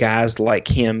 and guys like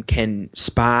him can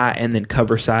spy and then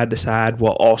cover side to side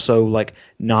while also like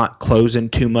not closing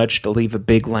too much to leave a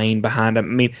big lane behind him.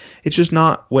 I mean, it's just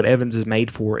not what Evans is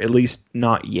made for, at least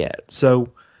not yet.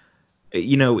 So,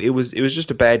 it was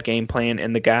just a bad game plan,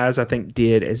 and the guys I think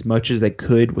did as much as they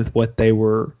could with what they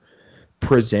were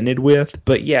presented with.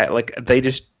 But yeah, like they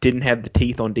just didn't have the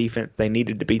teeth on defense they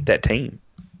needed to beat that team.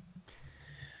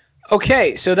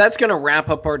 Okay, so that's going to wrap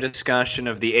up our discussion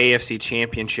of the AFC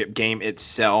Championship game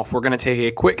itself. We're going to take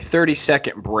a quick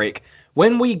 30-second break.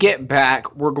 When we get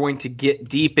back, we're going to get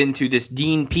deep into this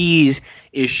Dean Pease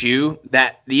issue,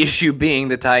 that the issue being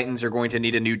the Titans are going to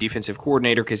need a new defensive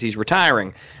coordinator because he's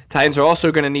retiring. Titans are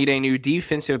also going to need a new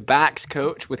defensive backs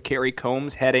coach with Kerry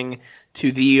Combs heading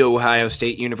to The Ohio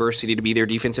State University to be their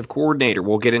defensive coordinator.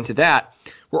 We'll get into that.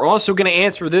 We're also going to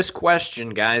answer this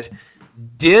question, guys.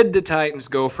 Did the Titans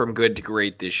go from good to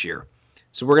great this year?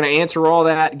 So we're going to answer all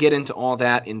that, get into all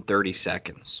that in 30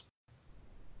 seconds.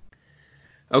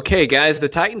 Okay, guys, the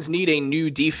Titans need a new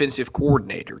defensive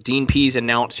coordinator. Dean Pease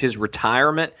announced his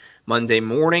retirement Monday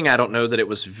morning. I don't know that it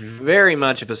was very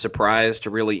much of a surprise to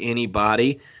really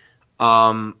anybody.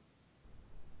 First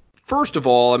of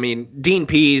all, I mean, Dean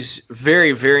Pease,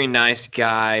 very, very nice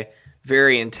guy,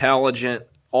 very intelligent,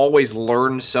 always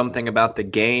learned something about the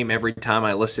game every time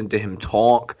I listened to him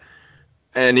talk.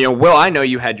 And, Will, I know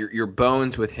you had your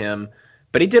bones with him,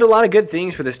 but he did a lot of good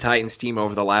things for this Titans team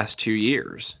over the last 2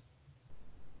 years.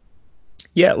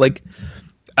 Yeah, like,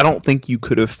 I don't think you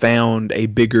could have found a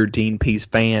bigger Dean Pease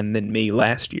fan than me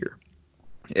last year.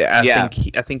 I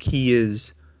think he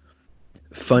is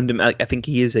fundamental. I think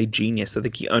he is a genius. I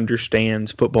think he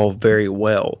understands football very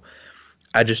well.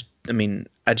 I just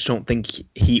don't think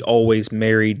he always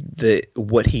married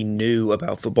what he knew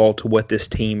about football to what this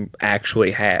team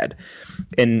actually had.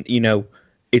 And,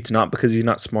 it's not because he's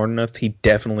not smart enough. He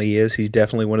definitely is. He's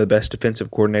definitely one of the best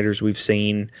defensive coordinators we've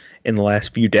seen in the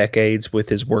last few decades with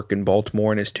his work in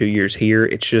Baltimore and his 2 years here.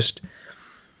 It's just,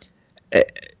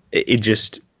 it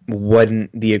just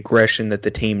wasn't the aggression that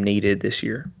the team needed this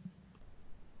year.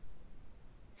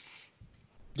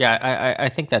 Yeah, I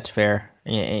think that's fair.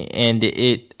 And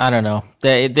I don't know.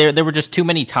 There were just too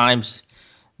many times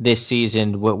this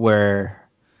season where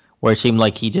it seemed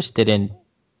like he just didn't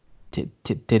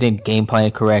game plan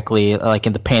it correctly. Like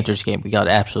in the Panthers game, we got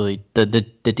absolutely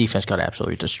the defense got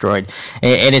absolutely destroyed,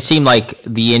 and it seemed like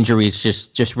the injuries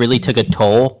just really took a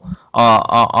toll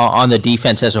on the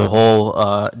defense as a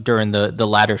whole during the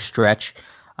latter stretch,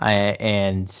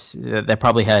 and that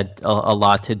probably had a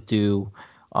lot to do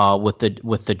with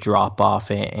the drop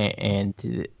off,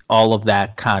 and all of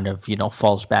that kind of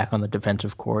falls back on the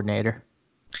defensive coordinator.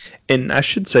 And I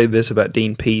should say this about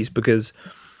Dean Pease, because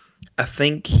I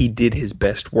think he did his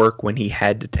best work when he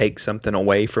had to take something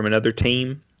away from another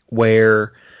team,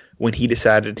 where when he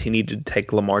decided he needed to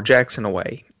take Lamar Jackson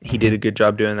away, he did a good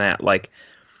job doing that. Like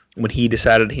when he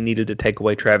decided he needed to take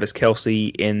away Travis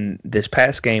Kelce in this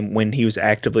past game, when he was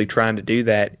actively trying to do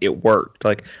that, it worked.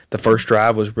 Like the first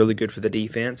drive was really good for the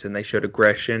defense, and they showed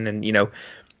aggression, and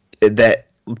that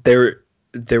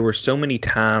there were so many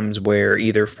times where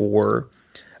either for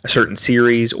a certain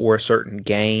series or a certain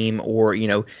game, or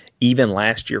even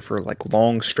last year for like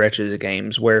long stretches of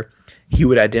games where he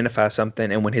would identify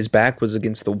something, and when his back was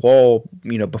against the wall,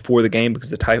 before the game,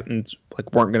 because the Titans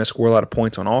weren't going to score a lot of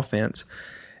points on offense,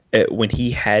 when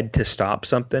he had to stop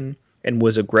something and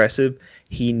was aggressive,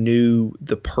 he knew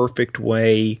the perfect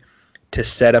way to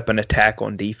set up an attack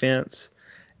on defense.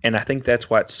 And I think that's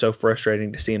why it's so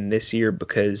frustrating to see him this year,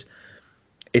 because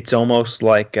it's almost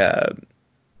like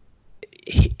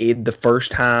the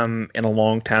first time in a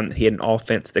long time that he had an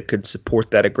offense that could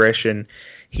support that aggression,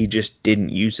 he just didn't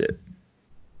use it.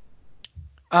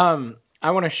 I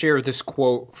want to share this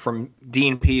quote from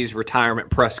Dean Pease' retirement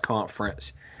press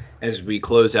conference as we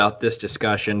close out this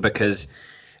discussion, because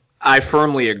I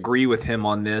firmly agree with him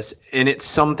on this, and it's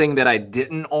something that I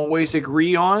didn't always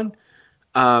agree on.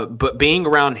 But being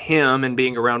around him and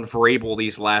being around Vrabel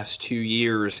these last 2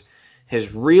 years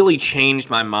has really changed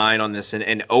my mind on this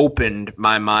and opened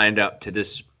my mind up to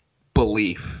this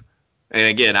belief. And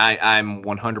again, I'm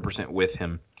 100% with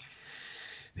him.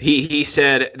 He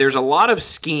said there's a lot of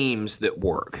schemes that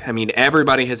work. I mean,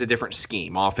 everybody has a different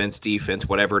scheme, offense, defense,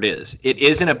 whatever it is. It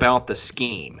isn't about the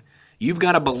scheme. You've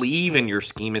got to believe in your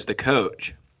scheme as the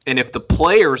coach. And if the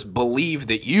players believe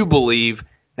that you believe,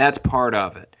 that's part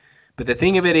of it. But the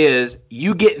thing of it is,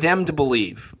 you get them to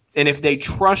believe. And if they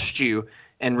trust you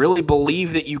and really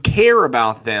believe that you care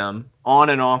about them on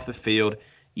and off the field,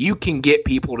 you can get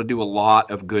people to do a lot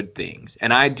of good things.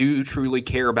 And I do truly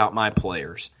care about my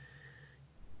players.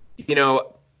 You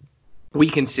know, we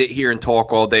can sit here and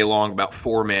talk all day long about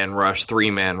 4-man rush,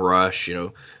 3-man rush, you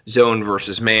know, zone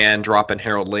versus man, dropping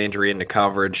Harold Landry into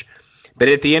coverage. But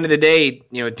at the end of the day,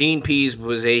 you know, Dean Pease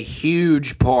was a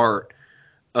huge part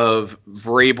of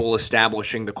Vrabel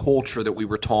establishing the culture that we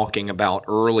were talking about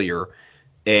earlier.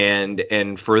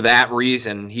 And for that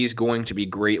reason, he's going to be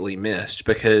greatly missed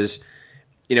because,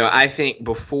 you know, I think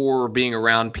before being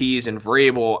around Pease and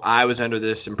Vrabel, I was under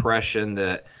this impression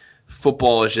that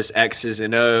football is just X's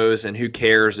and O's and who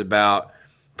cares about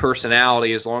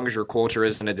personality. As long as your culture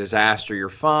isn't a disaster, you're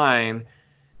fine.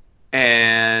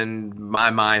 And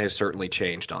my mind has certainly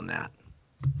changed on that.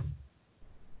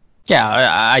 Yeah,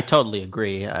 I totally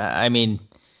agree. I mean,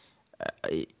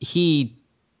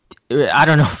 I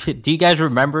don't know. Do you guys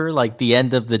remember like the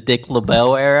end of the Dick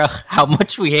LeBeau era? How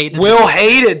much we hated Will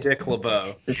hated Dick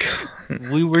LeBeau.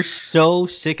 We were so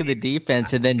sick of the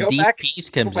defense, and then Dean Pease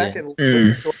comes in. And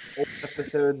listen to old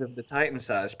episodes of the Titan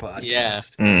Size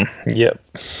podcast. Yeah. Yep.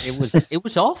 It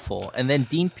was awful. And then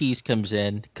Dean Pease comes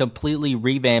in, completely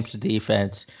revamps the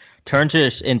defense, turns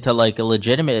us into like a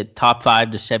legitimate top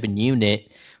 5 to 7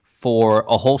 unit for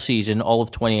a whole season, all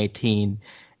of 2018.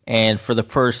 And for the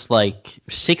first like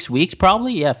 6 weeks,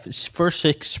 probably, first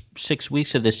six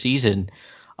weeks of the season,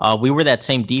 we were that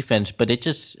same defense. But it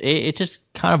just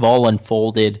kind of all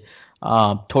unfolded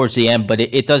towards the end. But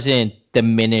it doesn't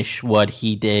diminish what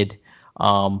he did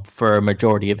for a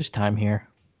majority of his time here.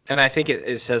 And I think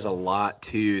it says a lot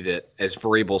too that, as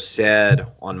Vrabel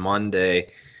said on Monday,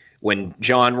 when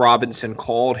John Robinson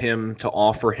called him to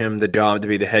offer him the job to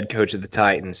be the head coach of the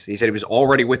Titans, he said he was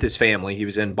already with his family. He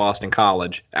was at Boston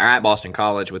College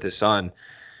with his son.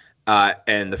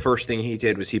 And the first thing he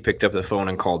did was he picked up the phone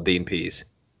and called Dean Pease.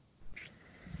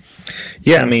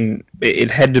 Yeah, I mean, it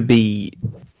had to be,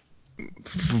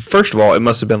 first of all, it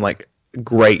must have been like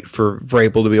great for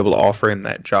Vrabel to be able to offer him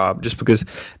that job just because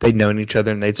they'd known each other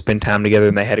and they'd spent time together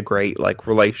and they had a great like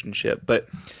relationship. But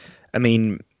I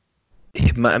mean,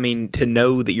 to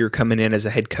know that you're coming in as a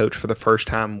head coach for the first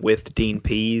time with Dean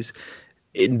Pease,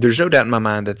 there's no doubt in my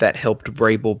mind that helped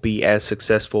Vrabel be as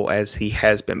successful as he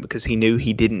has been because he knew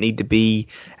he didn't need to be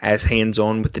as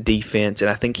hands-on with the defense,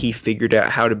 and I think he figured out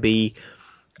how to be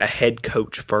a head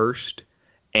coach first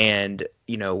and,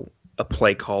 you know, a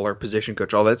play caller, position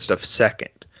coach, all that stuff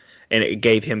second, and it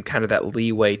gave him kind of that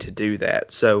leeway to do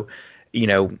that. So, you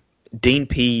know, Dean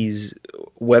Pease,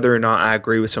 whether or not I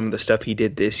agree with some of the stuff he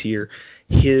did this year,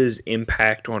 his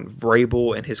impact on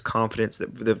Vrabel and his confidence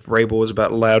that Vrabel was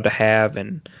about allowed to have,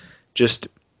 and just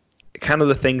kind of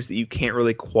the things that you can't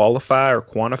really qualify or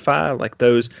quantify, like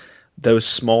those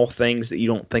small things that you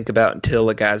don't think about until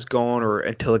a guy's gone or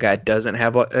until a guy doesn't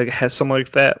has something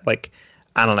like that. Like,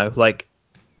 I don't know. Like,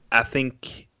 I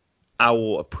think I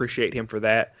will appreciate him for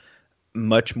that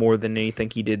much more than anything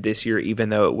he did this year, even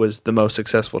though it was the most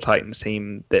successful Titans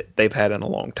team that they've had in a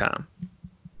long time.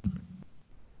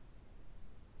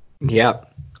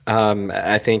 Yep.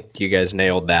 I think you guys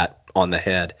nailed that on the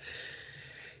head.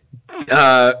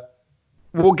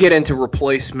 We'll get into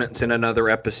replacements in another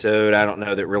episode. I don't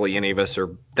know that really any of us are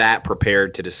that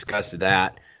prepared to discuss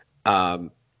that.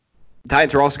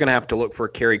 Titans are also going to have to look for a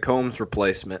Kerry Combs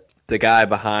replacement. The guy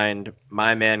behind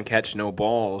 "My Man Catch No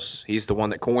Balls." He's the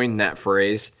one that coined that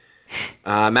phrase.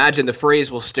 Imagine the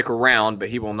phrase will stick around, but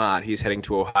he will not. He's heading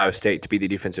to Ohio State to be the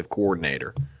defensive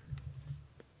coordinator.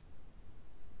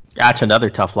 That's another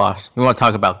tough loss. You want to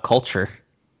talk about culture?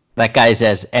 That guy's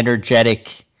as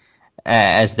energetic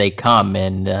as they come,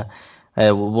 and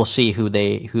we'll see who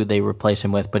they replace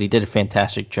him with. But he did a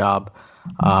fantastic job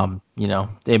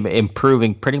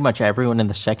Improving pretty much everyone in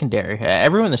the secondary.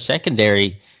 Everyone in the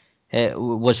secondary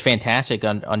was fantastic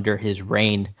under his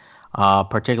reign.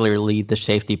 Particularly the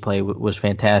safety play was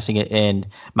fantastic. And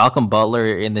Malcolm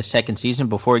Butler in the second season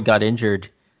before he got injured,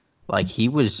 like he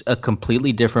was a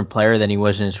completely different player than he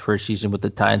was in his first season with the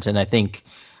Titans. And I think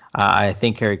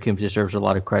Kerry Coombs deserves a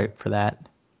lot of credit for that.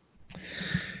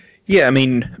 Yeah, I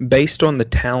mean, based on the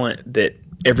talent that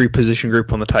every position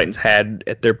group on the Titans had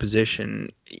at their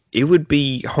position, it would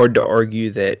be hard to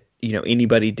argue that,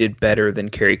 anybody did better than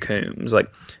Kerry Coombs.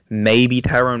 Like, maybe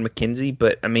Tyrone McKenzie,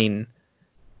 but, I mean,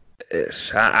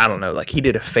 I don't know. Like, he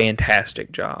did a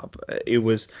fantastic job. It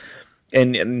was,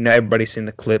 and everybody's seen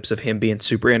the clips of him being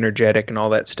super energetic and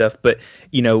all that stuff, but,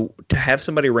 to have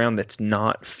somebody around that's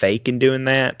not fake and doing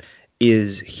that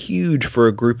is huge for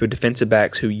a group of defensive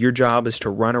backs who your job is to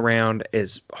run around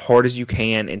as hard as you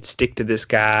can and stick to this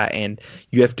guy, and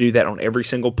you have to do that on every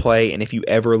single play, and if you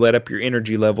ever let up your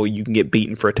energy level, you can get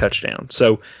beaten for a touchdown.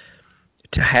 So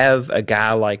to have a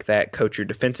guy like that coach your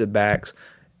defensive backs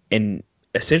and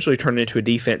essentially turn it into a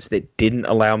defense that didn't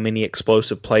allow many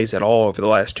explosive plays at all over the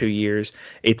last 2 years,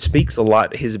 it speaks a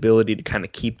lot to his ability to kind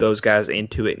of keep those guys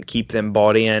into it and keep them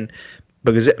bought in.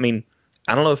 Because, I mean,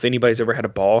 I don't know if anybody's ever had a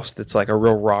boss that's like a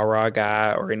real rah-rah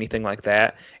guy or anything like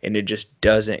that, and it just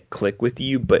doesn't click with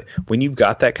you. But when you've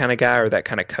got that kind of guy or that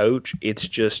kind of coach, it's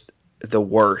just the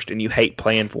worst, and you hate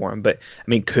playing for him. But, I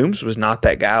mean, Coombs was not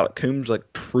that guy. Like, Coombs,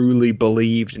 truly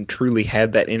believed and truly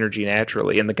had that energy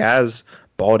naturally, and the guys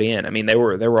bought in. I mean, they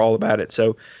were all about it.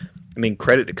 So, I mean,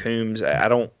 credit to Coombs. I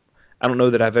don't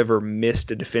know that I've ever missed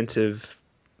a defensive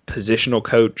positional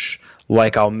coach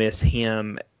like I'll miss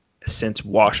him since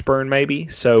Washburn, maybe.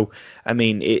 So, I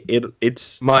mean,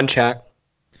 it's Munchak.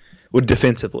 Well,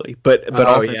 defensively, but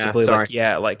offensively,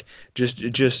 yeah,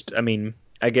 just I mean,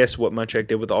 I guess what Munchak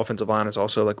did with the offensive line is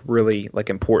also really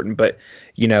important. But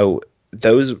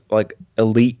those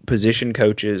elite position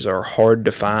coaches are hard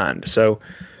to find. So,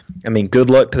 I mean,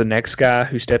 good luck to the next guy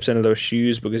who steps into those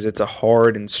shoes, because it's a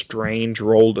hard and strange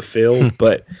role to fill.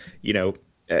 But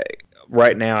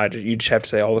right now, you just have to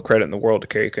say all the credit in the world to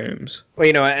Kerry Coombs.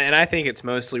 Well, and I think it's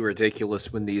mostly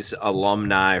ridiculous when these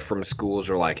alumni from schools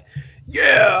are like,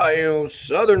 yeah,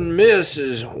 Southern Miss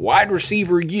is wide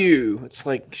receiver U. It's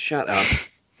like, shut up.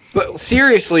 But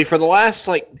seriously, for the last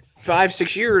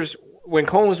 5-6 years when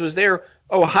Combs was there,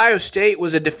 Ohio State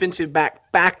was a defensive back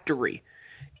factory.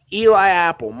 Eli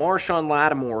Apple, Marshawn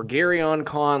Lattimore, Garyon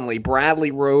Conley,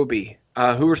 Bradley Roby.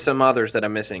 Who are some others that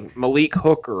I'm missing? Malik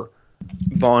Hooker.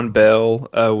 Von Bell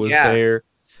was there.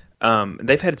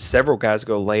 They've had several guys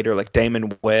go later, like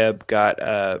Damon Webb got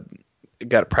a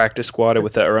practice squatted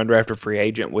with or undrafted free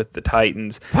agent with the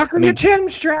Titans. Pucker the chin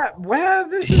strap.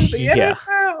 Webb, this is the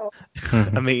NFL.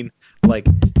 I mean,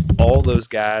 all those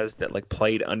guys that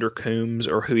played under Coombs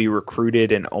or who he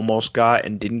recruited and almost got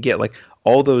and didn't get,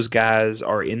 all those guys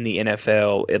are in the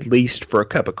NFL at least for a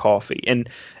cup of coffee. And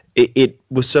it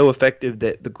was so effective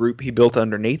that the group he built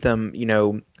underneath him,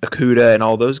 Okudah and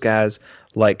all those guys,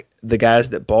 the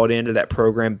guys that bought into that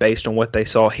program based on what they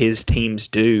saw his teams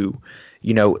do,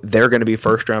 they're going to be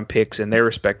first-round picks in their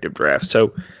respective drafts.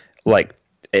 So,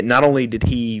 not only did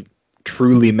he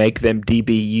truly make them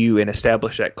DBU and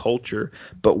establish that culture,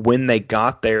 but when they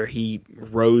got there, he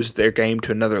rose their game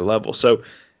to another level. So,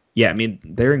 yeah, I mean,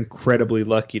 they're incredibly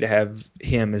lucky to have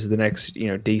him as the next,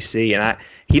 DC. And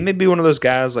he may be one of those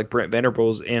guys like Brent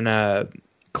Venables in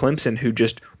Clemson who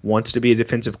just wants to be a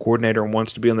defensive coordinator and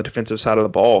wants to be on the defensive side of the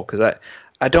ball, because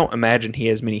I don't imagine he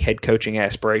has many head coaching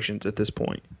aspirations at this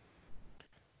point.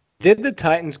 Did the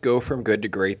Titans go from good to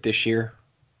great this year?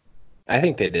 I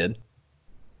think they did.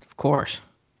 Of course.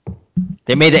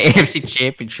 They made the AFC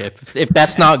Championship. If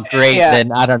that's not great,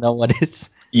 then I don't know what is.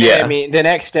 Yeah, I mean, the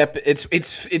next step,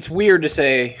 it's weird to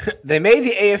say they made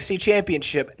the AFC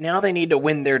Championship, now they need to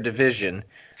win their division.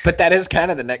 But that is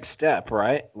kind of the next step,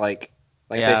 right? Like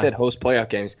they said, host playoff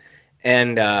games.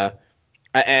 And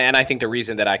I think the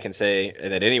reason that I can say,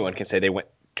 that anyone can say they went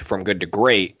from good to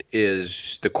great,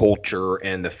 is the culture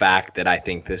and the fact that I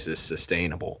think this is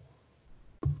sustainable.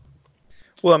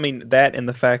 Well, I mean, that and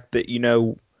the fact that,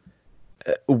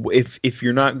 if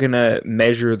you're not going to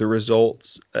measure the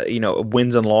results,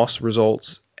 wins and loss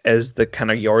results as the kind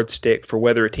of yardstick for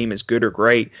whether a team is good or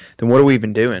great, then what are we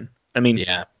even doing? I mean,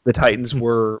 the Titans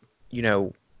were,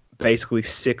 basically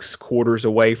 6 quarters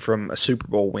away from a Super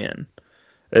Bowl win.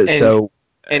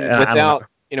 Without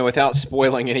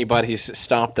spoiling anybody's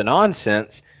Stop the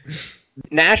Nonsense,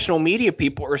 national media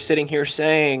people are sitting here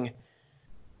saying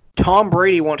Tom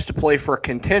Brady wants to play for a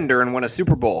contender and win a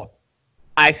Super Bowl.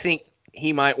 I think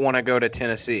he might want to go to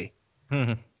Tennessee.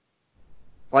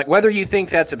 Like, whether you think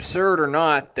that's absurd or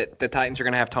not, that the Titans are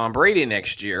going to have Tom Brady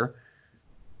next year,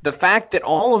 the fact that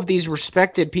all of these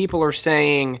respected people are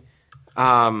saying,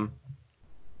 the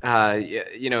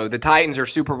Titans are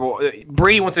Super Bowl.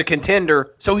 Brady wants a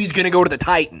contender, so he's going to go to the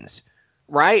Titans,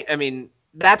 right? I mean,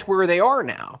 that's where they are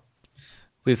now.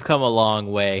 We've come a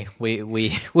long way. We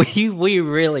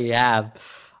really have.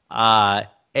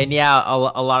 And yeah,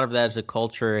 a lot of that is a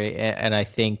culture, and I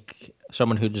think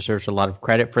someone who deserves a lot of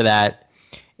credit for that,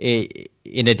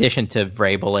 in addition to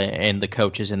Vrabel and the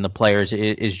coaches and the players,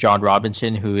 is John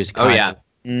Robinson, who is kind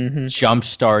of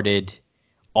jump-started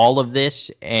all of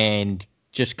this and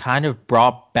just kind of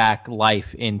brought back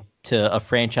life into a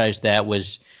franchise that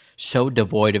was so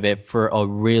devoid of it for a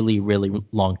really, really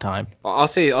long time. I'll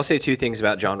say two things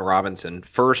about John Robinson.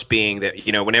 First being that,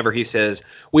 whenever he says,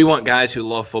 we want guys who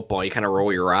love football, you kind of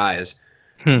roll your eyes.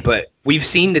 But we've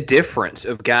seen the difference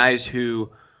of guys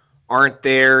who aren't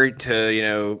there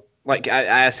to, like I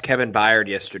asked Kevin Byard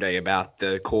yesterday about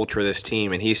the culture of this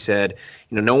team, and he said,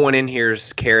 no one in here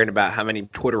is caring about how many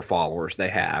Twitter followers they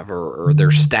have or their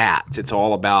stats. It's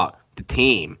all about the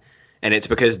team. And it's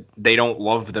because they don't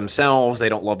love themselves, they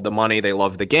don't love the money, they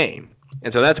love the game.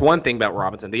 And so that's one thing about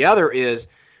Robinson. The other is,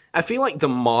 I feel like the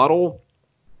model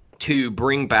to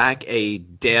bring back a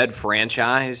dead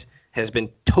franchise has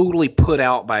been totally put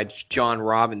out by John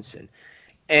Robinson.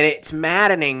 And it's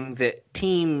maddening that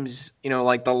teams,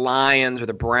 like the Lions or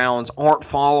the Browns aren't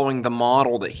following the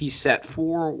model that he set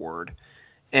forward.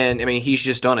 And, I mean, he's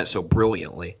just done it so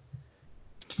brilliantly.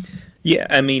 Yeah,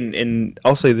 I mean, and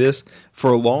I'll say this,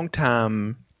 for a long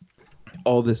time,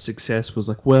 all this success was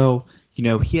like, well,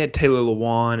 he had Taylor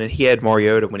Lewan and he had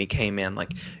Mariota when he came in.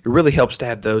 Like, it really helps to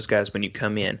have those guys when you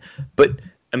come in. But,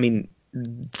 I mean,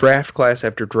 draft class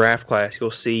after draft class,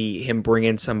 you'll see him bring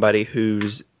in somebody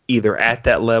who's either at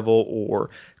that level or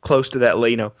close to that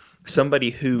level, somebody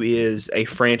who is a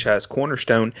franchise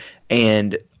cornerstone,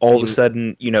 and all of a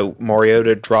sudden,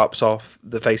 Mariota drops off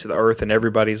the face of the earth and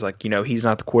everybody's like, he's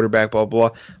not the quarterback, blah, blah,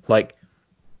 blah. Like,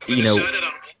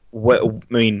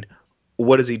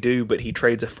 what does he do? But he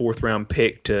trades a 4th-round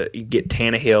pick to get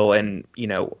Tannehill and,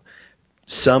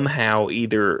 somehow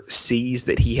either sees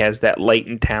that he has that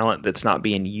latent talent that's not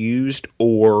being used,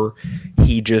 or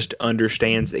he just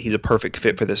understands that he's a perfect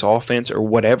fit for this offense, or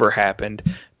whatever happened.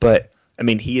 But, I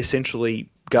mean, he essentially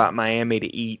got Miami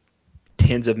to eat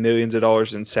tens of millions of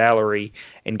dollars in salary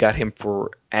and got him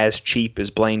for as cheap as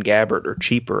Blaine Gabbert, or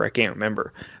cheaper, I can't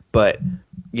remember. But,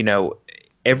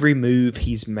 every move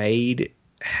he's made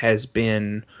has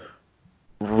been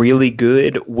really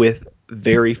good with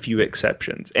very few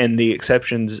exceptions, and the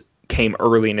exceptions came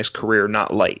early in his career,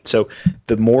 not late. So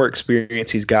the more experience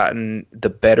he's gotten, the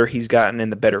better he's gotten, and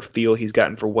the better feel he's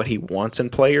gotten for what he wants in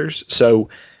players. So,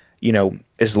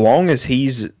 as long as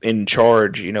he's in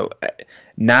charge,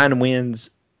 9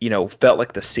 wins, felt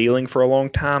like the ceiling for a long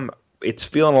time. It's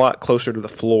feeling a lot closer to the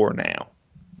floor now.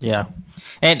 Yeah,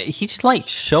 and he's like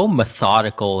so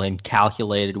methodical and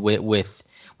calculated with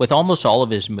almost all of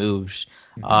his moves.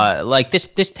 Like this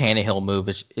Tannehill move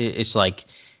is like,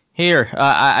 here,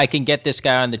 I can get this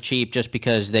guy on the cheap just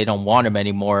because they don't want him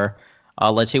anymore.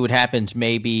 Let's see what happens.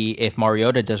 Maybe if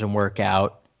Mariota doesn't work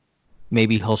out,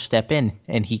 maybe he'll step in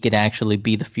and he can actually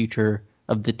be the future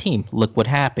of the team. Look what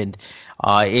happened.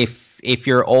 If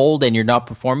you're old and you're not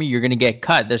performing, you're going to get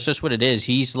cut. That's just what it is.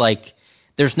 He's like,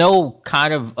 there's no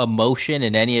kind of emotion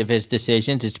in any of his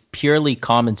decisions. It's purely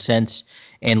common sense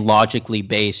and logically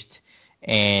based.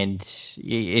 And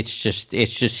it's just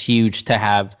huge to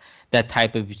have that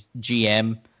type of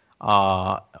GM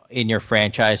in your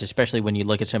franchise, especially when you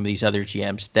look at some of these other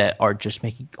GMs that are just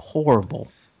making horrible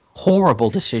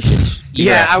decisions.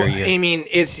 I mean,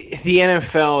 it's the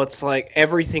NFL. It's like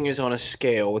everything is on a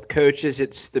scale. With coaches,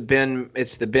 it's the Ben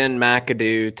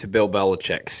McAdoo to Bill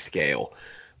Belichick scale.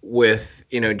 With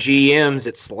GMs,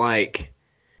 it's like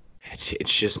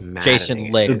it's just maddening.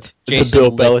 Jason Licht,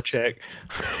 Bill Belichick.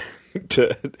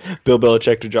 To Bill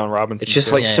Belichick to John Robinson. It's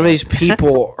just like some of these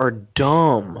people are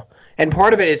dumb. And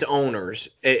part of it is owners.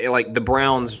 Like the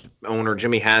Browns owner,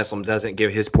 Jimmy Haslam, doesn't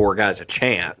give his poor guys a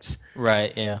chance.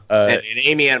 Right, yeah. And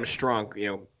Amy Adams Strunk,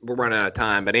 we're running out of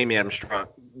time, but Amy Adams Strunk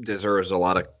deserves a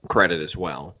lot of credit as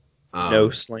well. No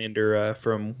slander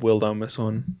from Will Domus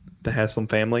on the Haslam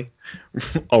family.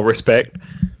 All respect.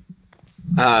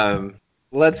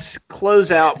 Let's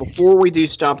close out before we do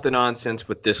Stop the Nonsense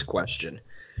with this question.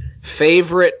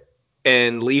 Favorite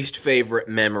and least favorite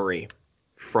memory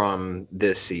from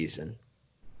this season?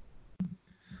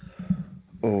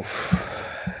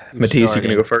 Matisse, you going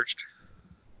to go first?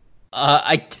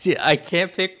 I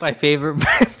can't pick my favorite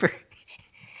memory.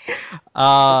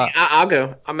 I'll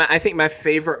go. I think my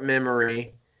favorite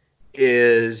memory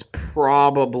is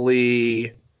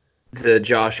probably the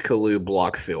Josh Kalu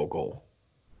block field goal.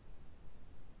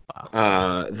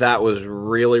 Wow. That was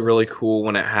really, really cool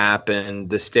when it happened.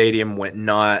 The stadium went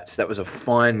nuts. That was a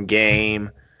fun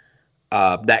game.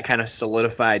 That kind of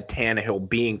solidified Tannehill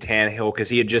being Tannehill because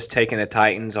he had just taken the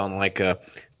Titans on like a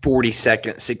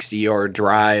 40-second, 60-yard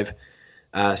drive.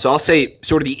 So I'll say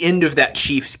sort of the end of that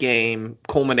Chiefs game,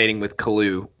 culminating with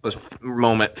Kalu, was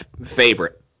moment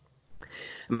favorite.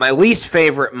 My least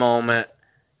favorite moment,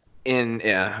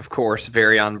 of course,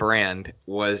 very on brand,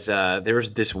 was there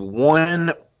was this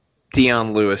one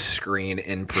Dion Lewis screen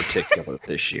in particular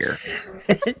this year.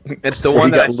 It's the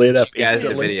one that I sent you guys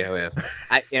the video of.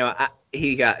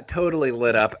 He got totally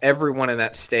lit up. Everyone in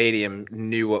that stadium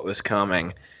knew what was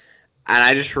coming. And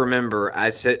I just remember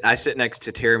I sit next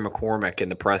to Terry McCormick in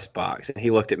the press box, and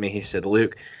he looked at me. He said,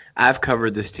 "Luke, I've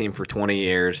covered this team for 20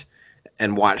 years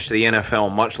and watched the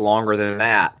NFL much longer than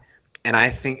that, and I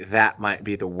think that might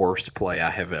be the worst play I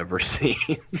have ever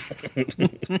seen."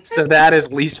 So that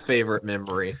is least favorite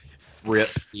memory. Rip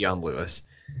Dion Lewis.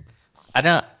 I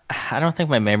don't think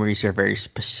my memories are very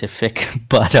specific,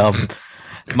 but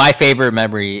my favorite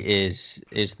memory is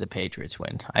the Patriots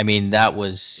win. I mean, that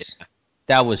was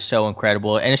so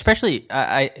incredible, and especially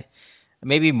I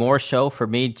maybe more so for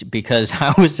me because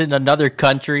I was in another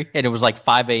country and it was like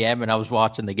 5 a.m. and I was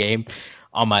watching the game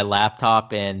on my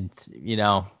laptop, and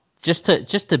just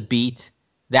to beat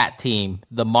that team,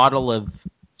 the model of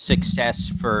success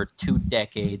for 2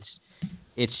 decades.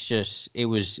 It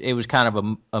was kind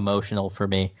of emotional for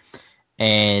me,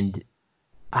 and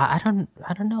I don't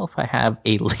know if I have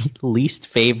a least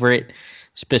favorite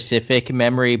specific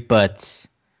memory, but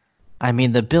I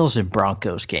mean the Bills and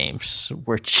Broncos games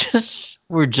were just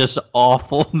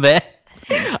awful, man.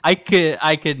 I think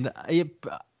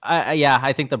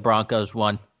the Broncos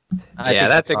won.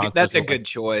 That's a good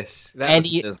choice.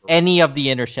 Any of the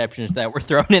interceptions that were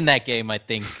thrown in that game, I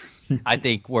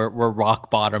think were rock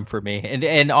bottom for me,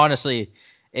 and honestly,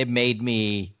 it made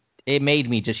me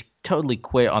just totally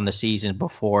quit on the season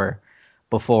before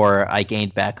I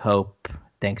gained back hope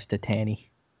thanks to Tanny.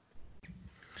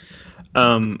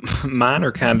 Mine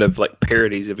are kind of like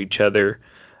parodies of each other,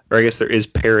 or I guess there is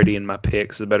parody in my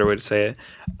picks. Is a better way to say it.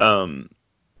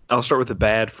 I'll start with the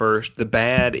bad first. The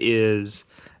bad is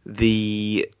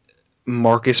the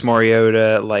Marcus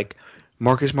Mariota,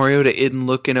 Marcus Mariota isn't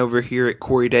looking over here at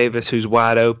Corey Davis, who's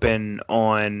wide open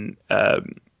on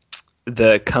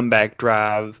the comeback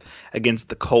drive against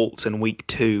the Colts in week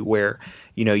 2, where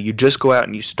you just go out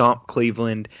and you stomp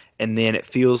Cleveland, and then it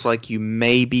feels like you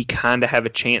maybe kind of have a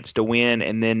chance to win,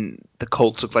 and then the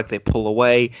Colts look like they pull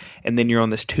away, and then you're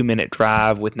on this 2-minute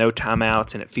drive with no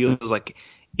timeouts, and it feels like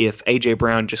if A.J.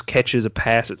 Brown just catches a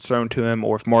pass that's thrown to him,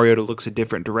 or if Mariota looks a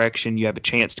different direction, you have a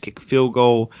chance to kick a field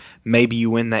goal. Maybe you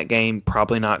win that game.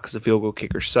 Probably not, because the field goal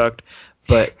kicker sucked.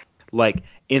 But,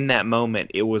 in that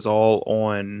moment, it was all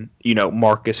on,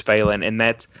 Marcus failing. And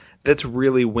that's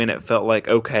really when it felt like,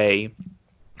 okay,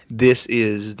 this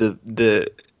is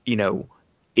the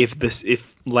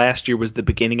if last year was the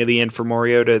beginning of the end for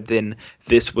Mariota, then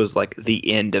this was like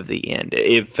the end of the end.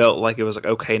 It felt like it was like,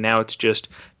 okay, now it's just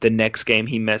the next game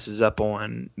he messes up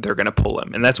on, they're going to pull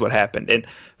him. And that's what happened. And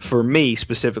for me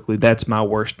specifically, that's my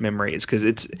worst memory, is because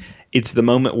it's the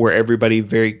moment where everybody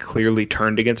very clearly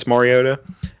turned against Mariota.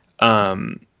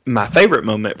 My favorite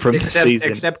moment from the season.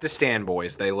 Except the Stan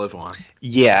boys, they live on.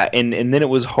 Yeah, and then it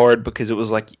was hard because it was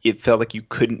like it felt like you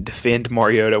couldn't defend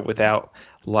Mariota without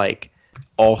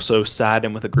also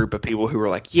siding with a group of people who were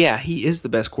like, yeah, he is the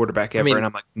best quarterback ever. And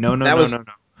I'm like, no.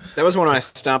 That was when I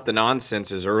stopped the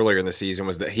nonsenses earlier in the season,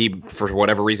 was that he, for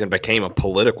whatever reason, became a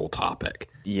political topic.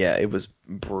 Yeah, it was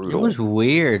brutal. It was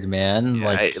weird, man.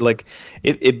 Yeah,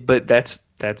 but that's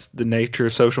the nature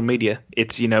of social media.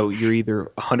 It's, you're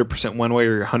either 100% one way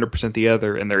or you're 100% the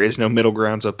other, and there is no middle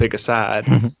ground, so pick a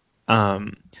side.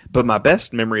 But my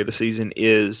best memory of the season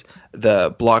is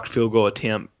the blocked field goal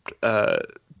attempt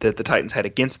that the Titans had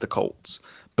against the Colts,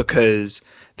 because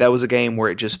that was a game where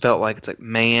it just felt like, it's like,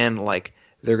 man,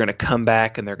 they're going to come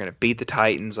back and they're going to beat the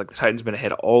Titans. The Titans been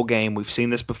ahead all game. We've seen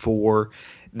this before.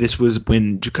 This was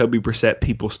when Jacoby Brissett,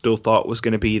 people still thought was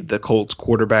going to be the Colts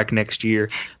quarterback next year.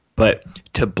 But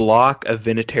to block a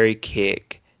Vinatieri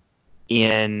kick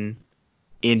in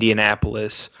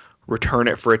Indianapolis, return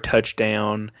it for a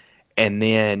touchdown, and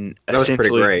then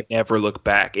essentially never look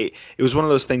back. It was one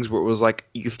of those things where it was like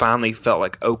you finally felt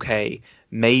like, okay,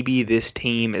 maybe this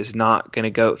team is not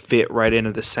going to fit right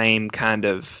into the same kind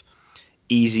of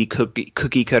easy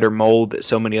cookie cutter mold that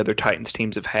so many other Titans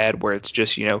teams have had, where it's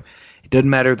just, It doesn't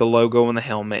matter the logo on the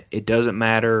helmet. It doesn't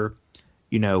matter,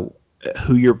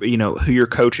 who you're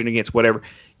coaching against, whatever.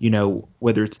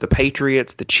 Whether it's the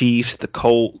Patriots, the Chiefs, the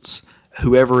Colts,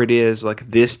 whoever it is, like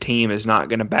this team is not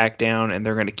going to back down, and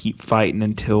they're going to keep fighting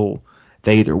until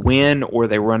they either win or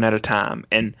they run out of time.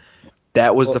 And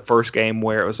that was the first game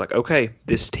where it was like, okay,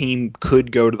 this team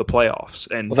could go to the playoffs,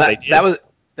 and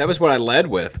that was what I led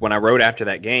with when I wrote after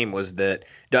that game, was that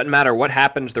doesn't matter what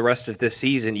happens the rest of this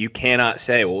season, you cannot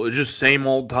say, well, it's just same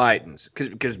old Titans,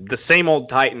 because the same old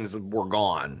Titans were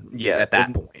gone at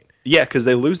that point. Yeah, because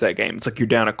they lose that game. It's like you're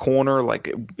down a corner.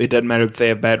 Like it doesn't matter if they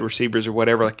have bad receivers or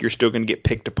whatever. Like you're still going to get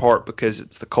picked apart because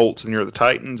it's the Colts and you're the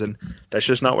Titans, and that's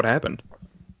just not what happened.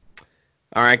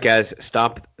 All right, guys,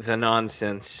 stop the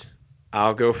nonsense.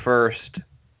 I'll go first.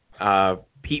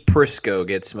 Pete Prisco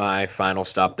gets my final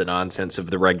stop the nonsense of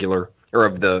the regular, or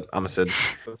of the, I almost said,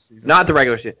 not the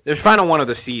regular season. There's final one of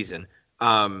the season.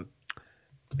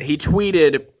 He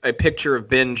tweeted a picture of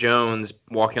Ben Jones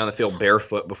walking on the field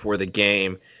barefoot before the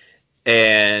game,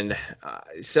 and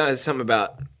said something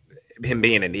about him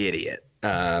being an idiot.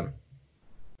 I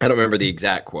don't remember the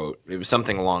exact quote. It was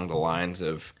something along the lines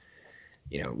of,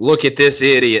 look at this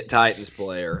idiot Titans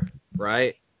player,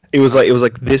 right? It was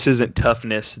like this isn't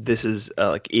toughness. This is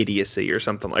like idiocy or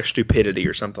something, like stupidity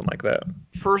or something like that.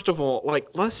 First of all,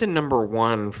 like lesson number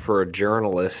one for a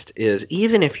journalist is,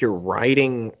 even if you're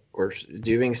writing or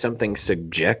doing something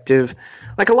subjective,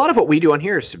 like a lot of what we do on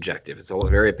here is subjective. It's all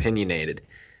very opinionated.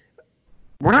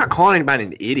 We're not calling anybody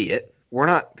an idiot. We're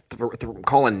not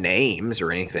calling names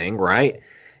or anything, right?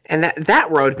 And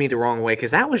that rubbed me the wrong way,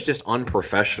 because that was just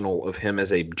unprofessional of him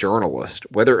as a journalist.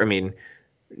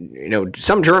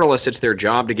 Some journalists, it's their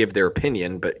job to give their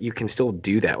opinion, but you can still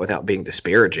do that without being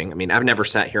disparaging. I mean, I've never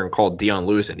sat here and called Dion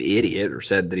Lewis an idiot or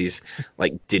said that he's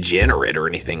like degenerate or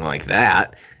anything like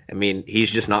that. I mean, he's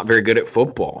just not very good at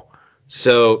football.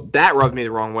 So that rubbed me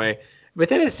the wrong way. But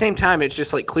then at the same time, it's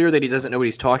just like clear that he doesn't know what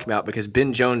he's talking about, because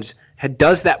Ben Jones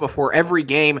does that before every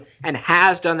game and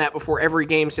has done that before every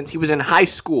game since he was in high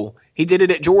school. He did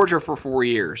it at Georgia for 4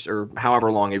 years, or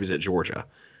however long he was at Georgia.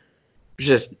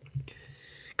 Just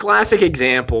classic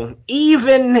example.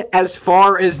 Even as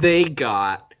far as they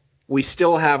got, we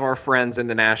still have our friends in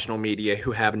the national media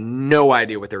who have no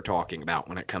idea what they're talking about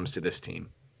when it comes to this team.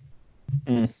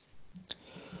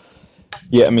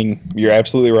 Yeah, I mean, you're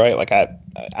absolutely right. Like I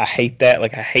hate that.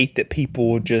 Like I hate that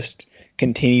people just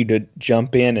continue to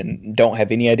jump in and don't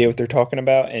have any idea what they're talking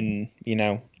about. And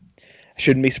I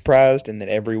shouldn't be surprised, and that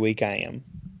every week I am.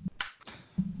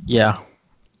 Yeah.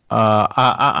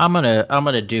 I'm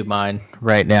gonna do mine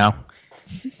right now.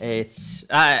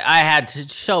 I had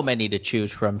so many to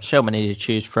choose from,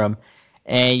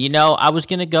 and I was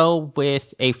gonna go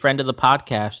with a friend of the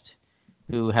podcast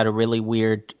who had a really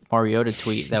weird Mariota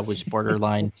tweet that was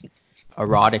borderline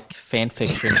erotic fan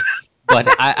fiction. But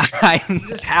Is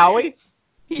this Howie?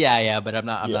 Yeah, but I'm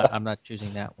not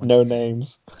choosing that one. No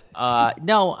names.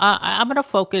 No, I'm gonna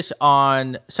focus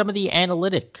on some of the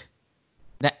analytics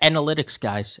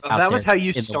guys. That was how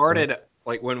you started,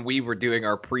 like when we were doing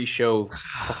our pre-show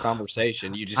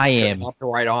conversation. You just hopped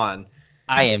right on.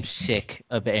 I am sick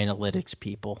of analytics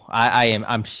people.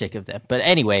 I'm sick of them. But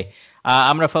anyway,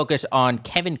 I'm going to focus on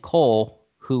Kevin Cole,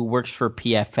 who works for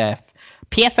PFF.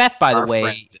 PFF, by the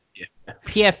way,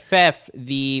 PFF,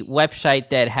 the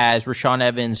website that has Rashaan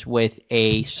Evans with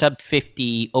a sub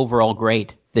 50 overall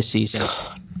grade this season.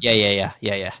 Yeah.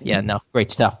 No,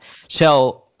 great stuff.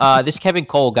 So this Kevin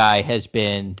Cole guy has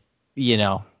been,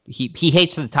 he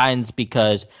hates the Titans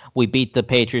because we beat the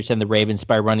Patriots and the Ravens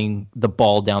by running the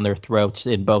ball down their throats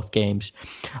in both games.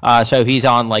 So he's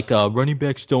on like running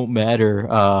backs don't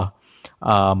matter,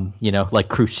 like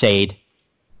crusade.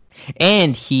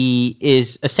 And he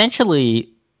is essentially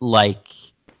like,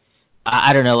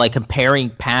 I don't know, like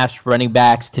comparing past running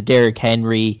backs to Derrick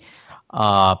Henry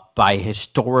by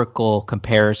historical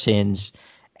comparisons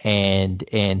and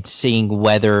seeing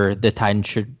whether the Titans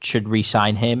should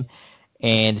re-sign him.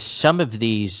 And some of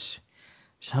these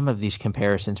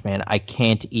comparisons, man, I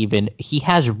can't even. He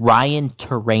has Ryan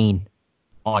Terrain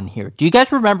on here. Do you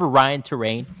guys remember Ryan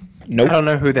Terrain? Nope. I don't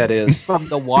know who that is. From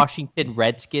the Washington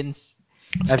Redskins.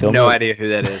 I have no idea who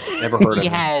that is. Never heard of him. He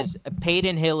has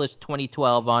Peyton Hillis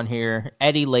 2012 on here,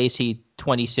 Eddie Lacy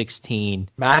 2016.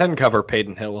 I didn't cover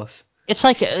Peyton Hillis. It's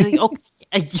like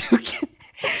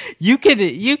you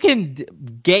can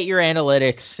get your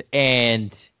analytics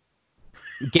and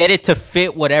get it to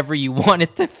fit whatever you want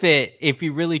it to fit if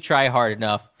you really try hard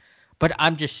enough. But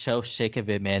I'm just so sick of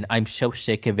it, man. I'm so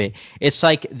sick of it. It's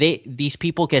like these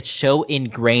people get so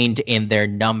ingrained in their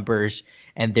numbers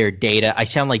and their data. I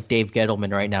sound like Dave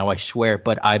Gettleman right now, I swear,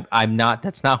 but I'm not.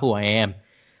 That's not who I am.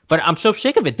 But I'm so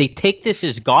sick of it. They take this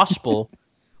as gospel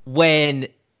when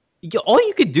all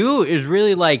you could do is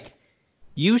really like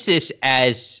use this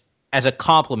as a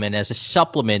compliment, as a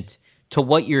supplement to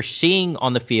what you're seeing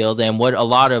on the field and what a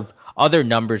lot of other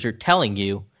numbers are telling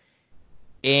you.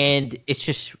 And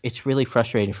it's really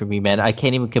frustrating for me, man. I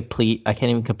can't even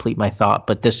complete my thought,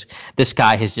 but this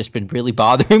guy has just been really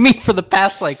bothering me for the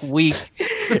past week.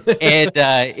 And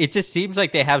it just seems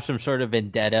like they have some sort of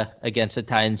vendetta against the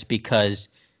Titans because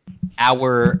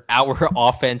our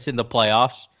offense in the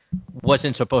playoffs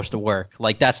wasn't supposed to work.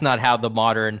 Like, that's not how the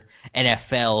modern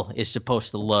NFL is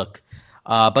supposed to look.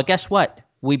 But guess what?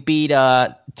 We beat two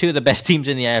of the best teams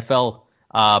in the NFL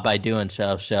by doing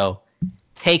so. So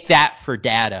take that for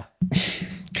data.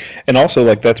 And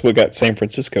also, that's what got San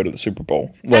Francisco to the Super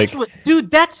Bowl. That's what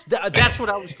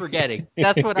I was forgetting.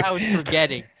 That's what I was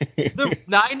forgetting. The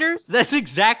Niners, that's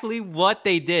exactly what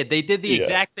they did. They did the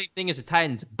exact same thing as the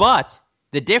Titans, but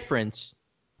the difference,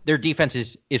 their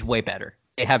defense is way better.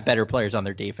 They have better players on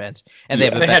their defense, and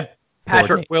they had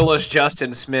Patrick Willis,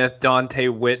 Justin Smith, Dante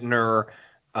Whitner,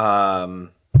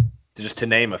 just to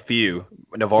name a few.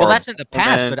 Navarro. Well, that's in the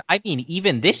past, but I mean,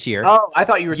 even this year. Oh, I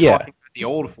thought you were talking about the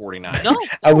old 49ers. No,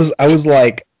 I was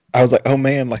like, oh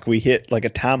man, we hit a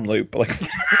time loop, in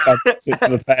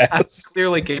the past. I was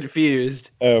clearly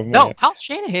confused. Oh, man. No, Kyle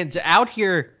Shanahan's out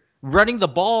here running the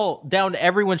ball down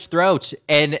everyone's throats,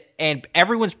 and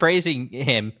everyone's praising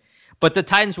him. But the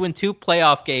Titans win 2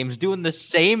 playoff games doing the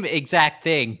same exact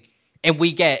thing, and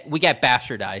we get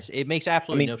bastardized. It makes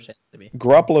absolutely no sense to me.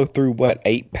 Garoppolo threw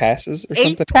 8 passes or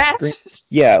something? 8 passes?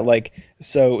 Yeah,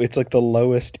 so it's the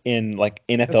lowest in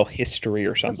NFL history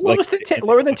or something.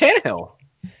 Lower than Tannehill.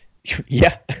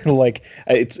 Yeah,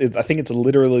 I think it's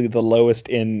literally the lowest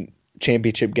in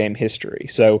championship game history.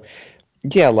 So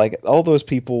yeah, all those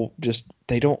people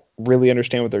they don't really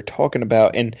understand what they're talking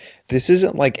about. And this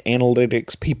isn't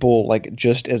analytics people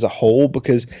just as a whole,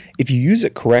 because if you use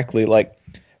it correctly,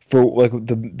 for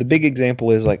the big example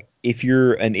is if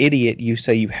you're an idiot, you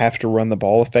say you have to run the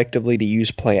ball effectively to use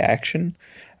play action.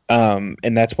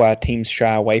 And that's why teams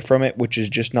shy away from it, which is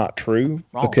just not true,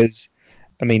 because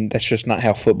that's just not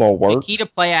how football works. The key to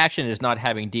play action is not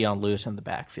having Deion Lewis in the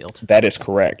backfield. That is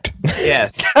correct.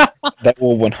 Yes. That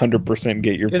will 100%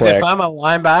 get your play. Because if I'm a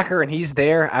linebacker and he's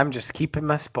there, I'm just keeping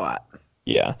my spot.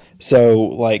 Yeah.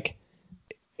 So,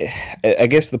 I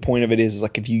guess the point of it is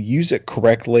if you use it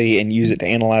correctly and use it to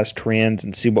analyze trends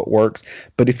and see what works.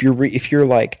 But if you're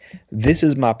this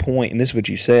is my point, and this is what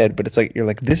you said, but it's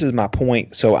you're this is my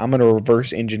point, so I'm going to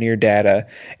reverse engineer data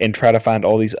and try to find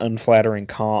all these unflattering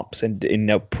comps and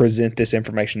present this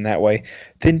information that way,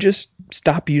 then just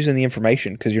stop using the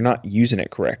information because you're not using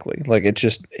it correctly.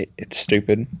 It's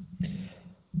stupid.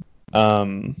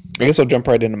 I guess I'll jump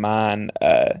right into mine.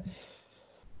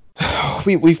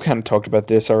 We've kind of talked about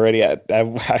this already. I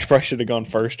probably should have gone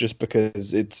first just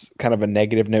because it's kind of a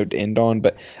negative note to end on.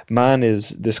 But mine is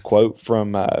this quote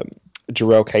from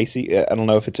Jurrell Casey. I don't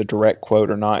know if it's a direct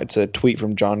quote or not. It's a tweet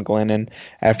from John Glennon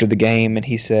after the game, and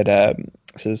he said,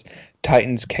 says,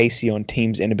 Titans Casey on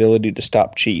team's inability to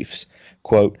stop Chiefs.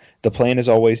 Quote, the plan was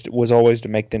always to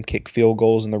make them kick field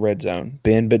goals in the red zone.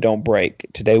 Bend but don't break.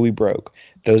 Today we broke.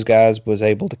 Those guys was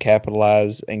able to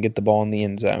capitalize and get the ball in the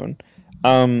end zone.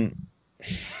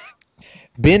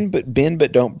 Bend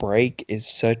but don't break is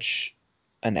such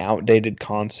an outdated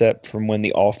concept from when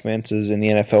the offenses in the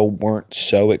NFL weren't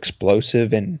so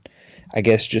explosive and I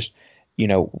guess just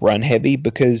run heavy,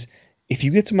 because if you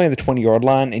get somebody at the 20-yard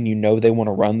line and they want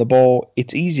to run the ball,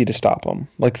 it's easy to stop them,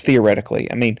 theoretically.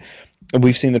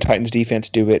 We've seen the Titans defense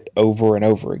do it over and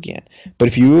over again. But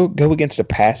if you go against a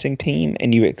passing team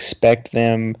and you expect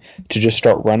them to just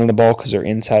start running the ball because they're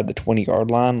inside the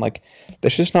 20-yard line,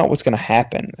 that's just not what's going to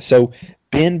happen. So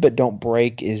bend but don't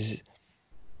break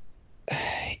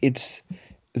it's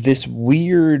this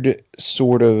weird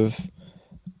sort of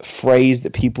phrase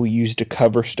that people use to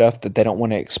cover stuff that they don't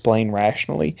want to explain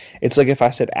rationally. It's like if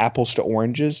I said apples to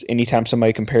oranges anytime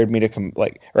somebody compared me to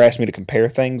or asked me to compare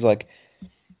things, I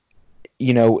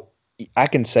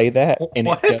can say that, and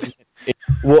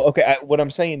what? What I'm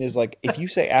saying is if you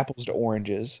say apples to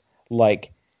oranges,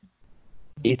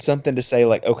 it's something to say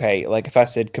if I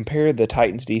said compare the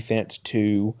Titans defense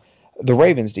to the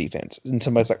Ravens defense, and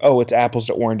somebody's oh, it's apples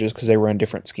to oranges because they run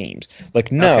different schemes.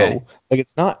 No, okay.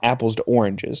 It's not apples to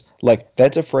oranges.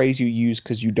 That's a phrase you use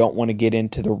because you don't want to get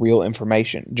into the real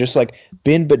information. Just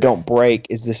bend but don't break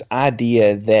is this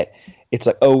idea that it's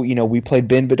like, oh, we played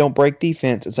bend but don't break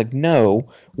defense. It's like, no,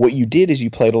 what you did is you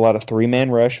played a lot of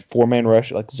 3-man rush, 4-man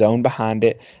rush, like zone behind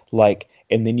it,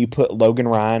 and then you put Logan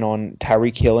Ryan on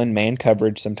Tyreek Hill in man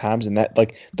coverage sometimes, and that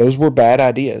those were bad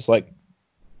ideas.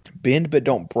 Bend but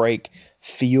don't break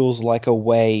feels like a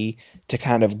way to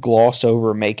kind of gloss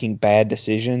over making bad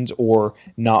decisions or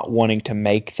not wanting to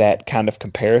make that kind of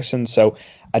comparison. So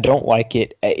I don't like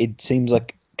it. It seems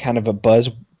like kind of a buzz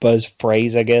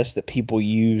phrase, I guess, that people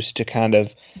use to kind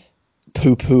of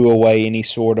poo-poo away any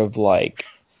sort of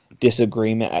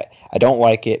disagreement. I don't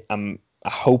like it. I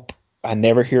hope I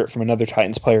never hear it from another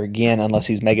Titans player again unless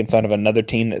he's making fun of another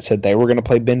team that said they were going to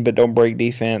play bend but don't break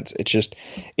defense. It's just,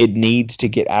 it needs to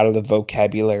get out of the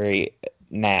vocabulary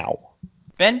now.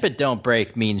 Bend but don't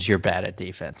break means you're bad at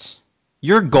defense.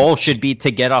 Your goal should be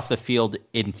to get off the field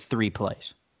in 3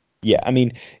 plays. Yeah, I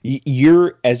mean,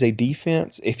 you're, as a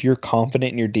defense, if you're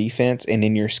confident in your defense and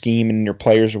in your scheme and in your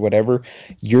players or whatever,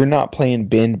 you're not playing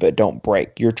bend but don't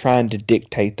break. You're trying to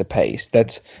dictate the pace.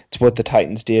 That's what the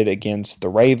Titans did against the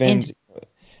Ravens. And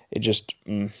it just,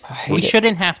 I hate it.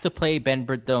 Shouldn't have to play bend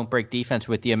but don't break defense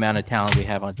with the amount of talent we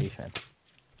have on defense.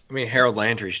 I mean, Harold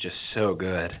Landry's just so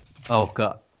good. Oh,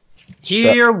 God.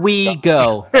 Here we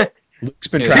go. Luke's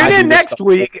been trying to do next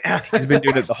week. He's been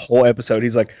doing it the whole episode.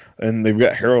 He's like, and they've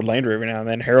got Harold Landry every now and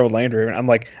then. Harold Landry. I'm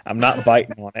like, I'm not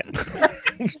biting on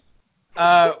it.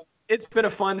 It's been a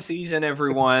fun season,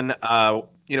 everyone.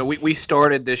 We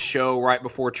started this show right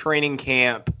before training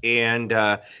camp,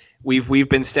 and we've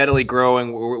been steadily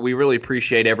growing. We really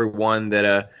appreciate everyone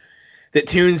that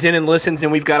tunes in and listens,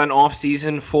 and we've got an off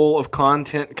season full of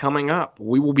content coming up.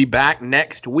 We will be back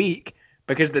next week,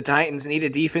 because the Titans need a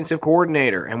defensive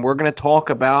coordinator, and we're going to talk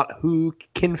about who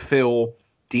can fill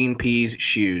Dean Pees'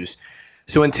 shoes.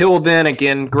 So until then,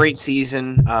 again, great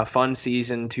season, fun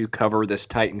season to cover this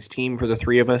Titans team for the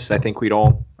 3 of us. I think we'd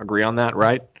all agree on that,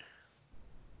 right?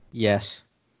 Yes.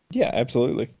 Yeah,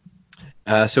 absolutely.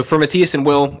 So for Matthias and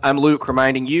Will, I'm Luke,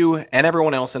 reminding you and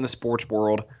everyone else in the sports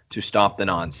world to stop the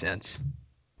nonsense.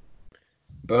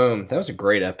 Boom. That was a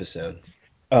great episode.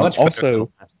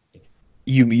 Also,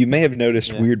 You may have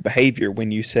noticed weird behavior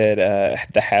when you said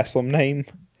the Haslam name.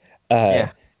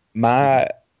 My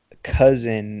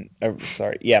cousin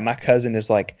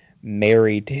is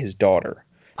married to his daughter.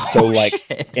 So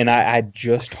and I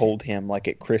just told him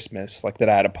at Christmas that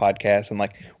I had a podcast and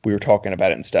we were talking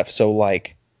about it and stuff. So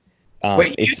wait,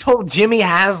 you told Jimmy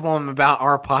Haslam about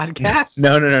our podcast?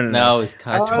 No. No, his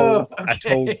cousin. I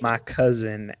told my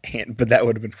cousin, but that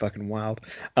would have been fucking wild.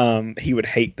 He would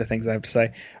hate the things I have to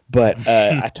say. But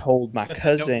I told my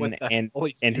cousin and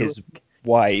his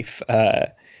wife,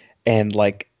 and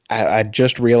I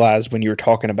just realized when you were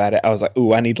talking about it, I was like,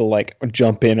 ooh, I need to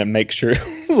jump in and make sure.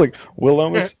 It's Will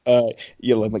Amos,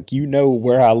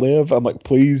 where I live. I'm like,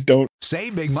 please don't.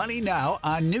 Save big money now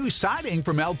on new siding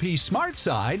from LP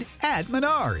SmartSide at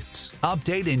Menards.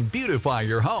 Update and beautify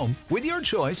your home with your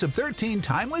choice of 13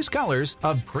 timeless colors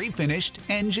of pre-finished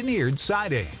engineered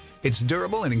siding. It's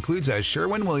durable and includes a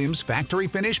Sherwin-Williams factory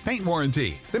finish paint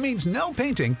warranty that means no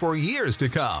painting for years to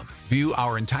come. View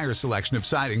our entire selection of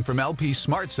siding from LP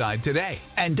SmartSide today.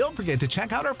 And don't forget to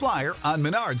check out our flyer on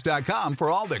Menards.com for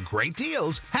all the great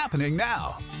deals happening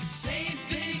now. Save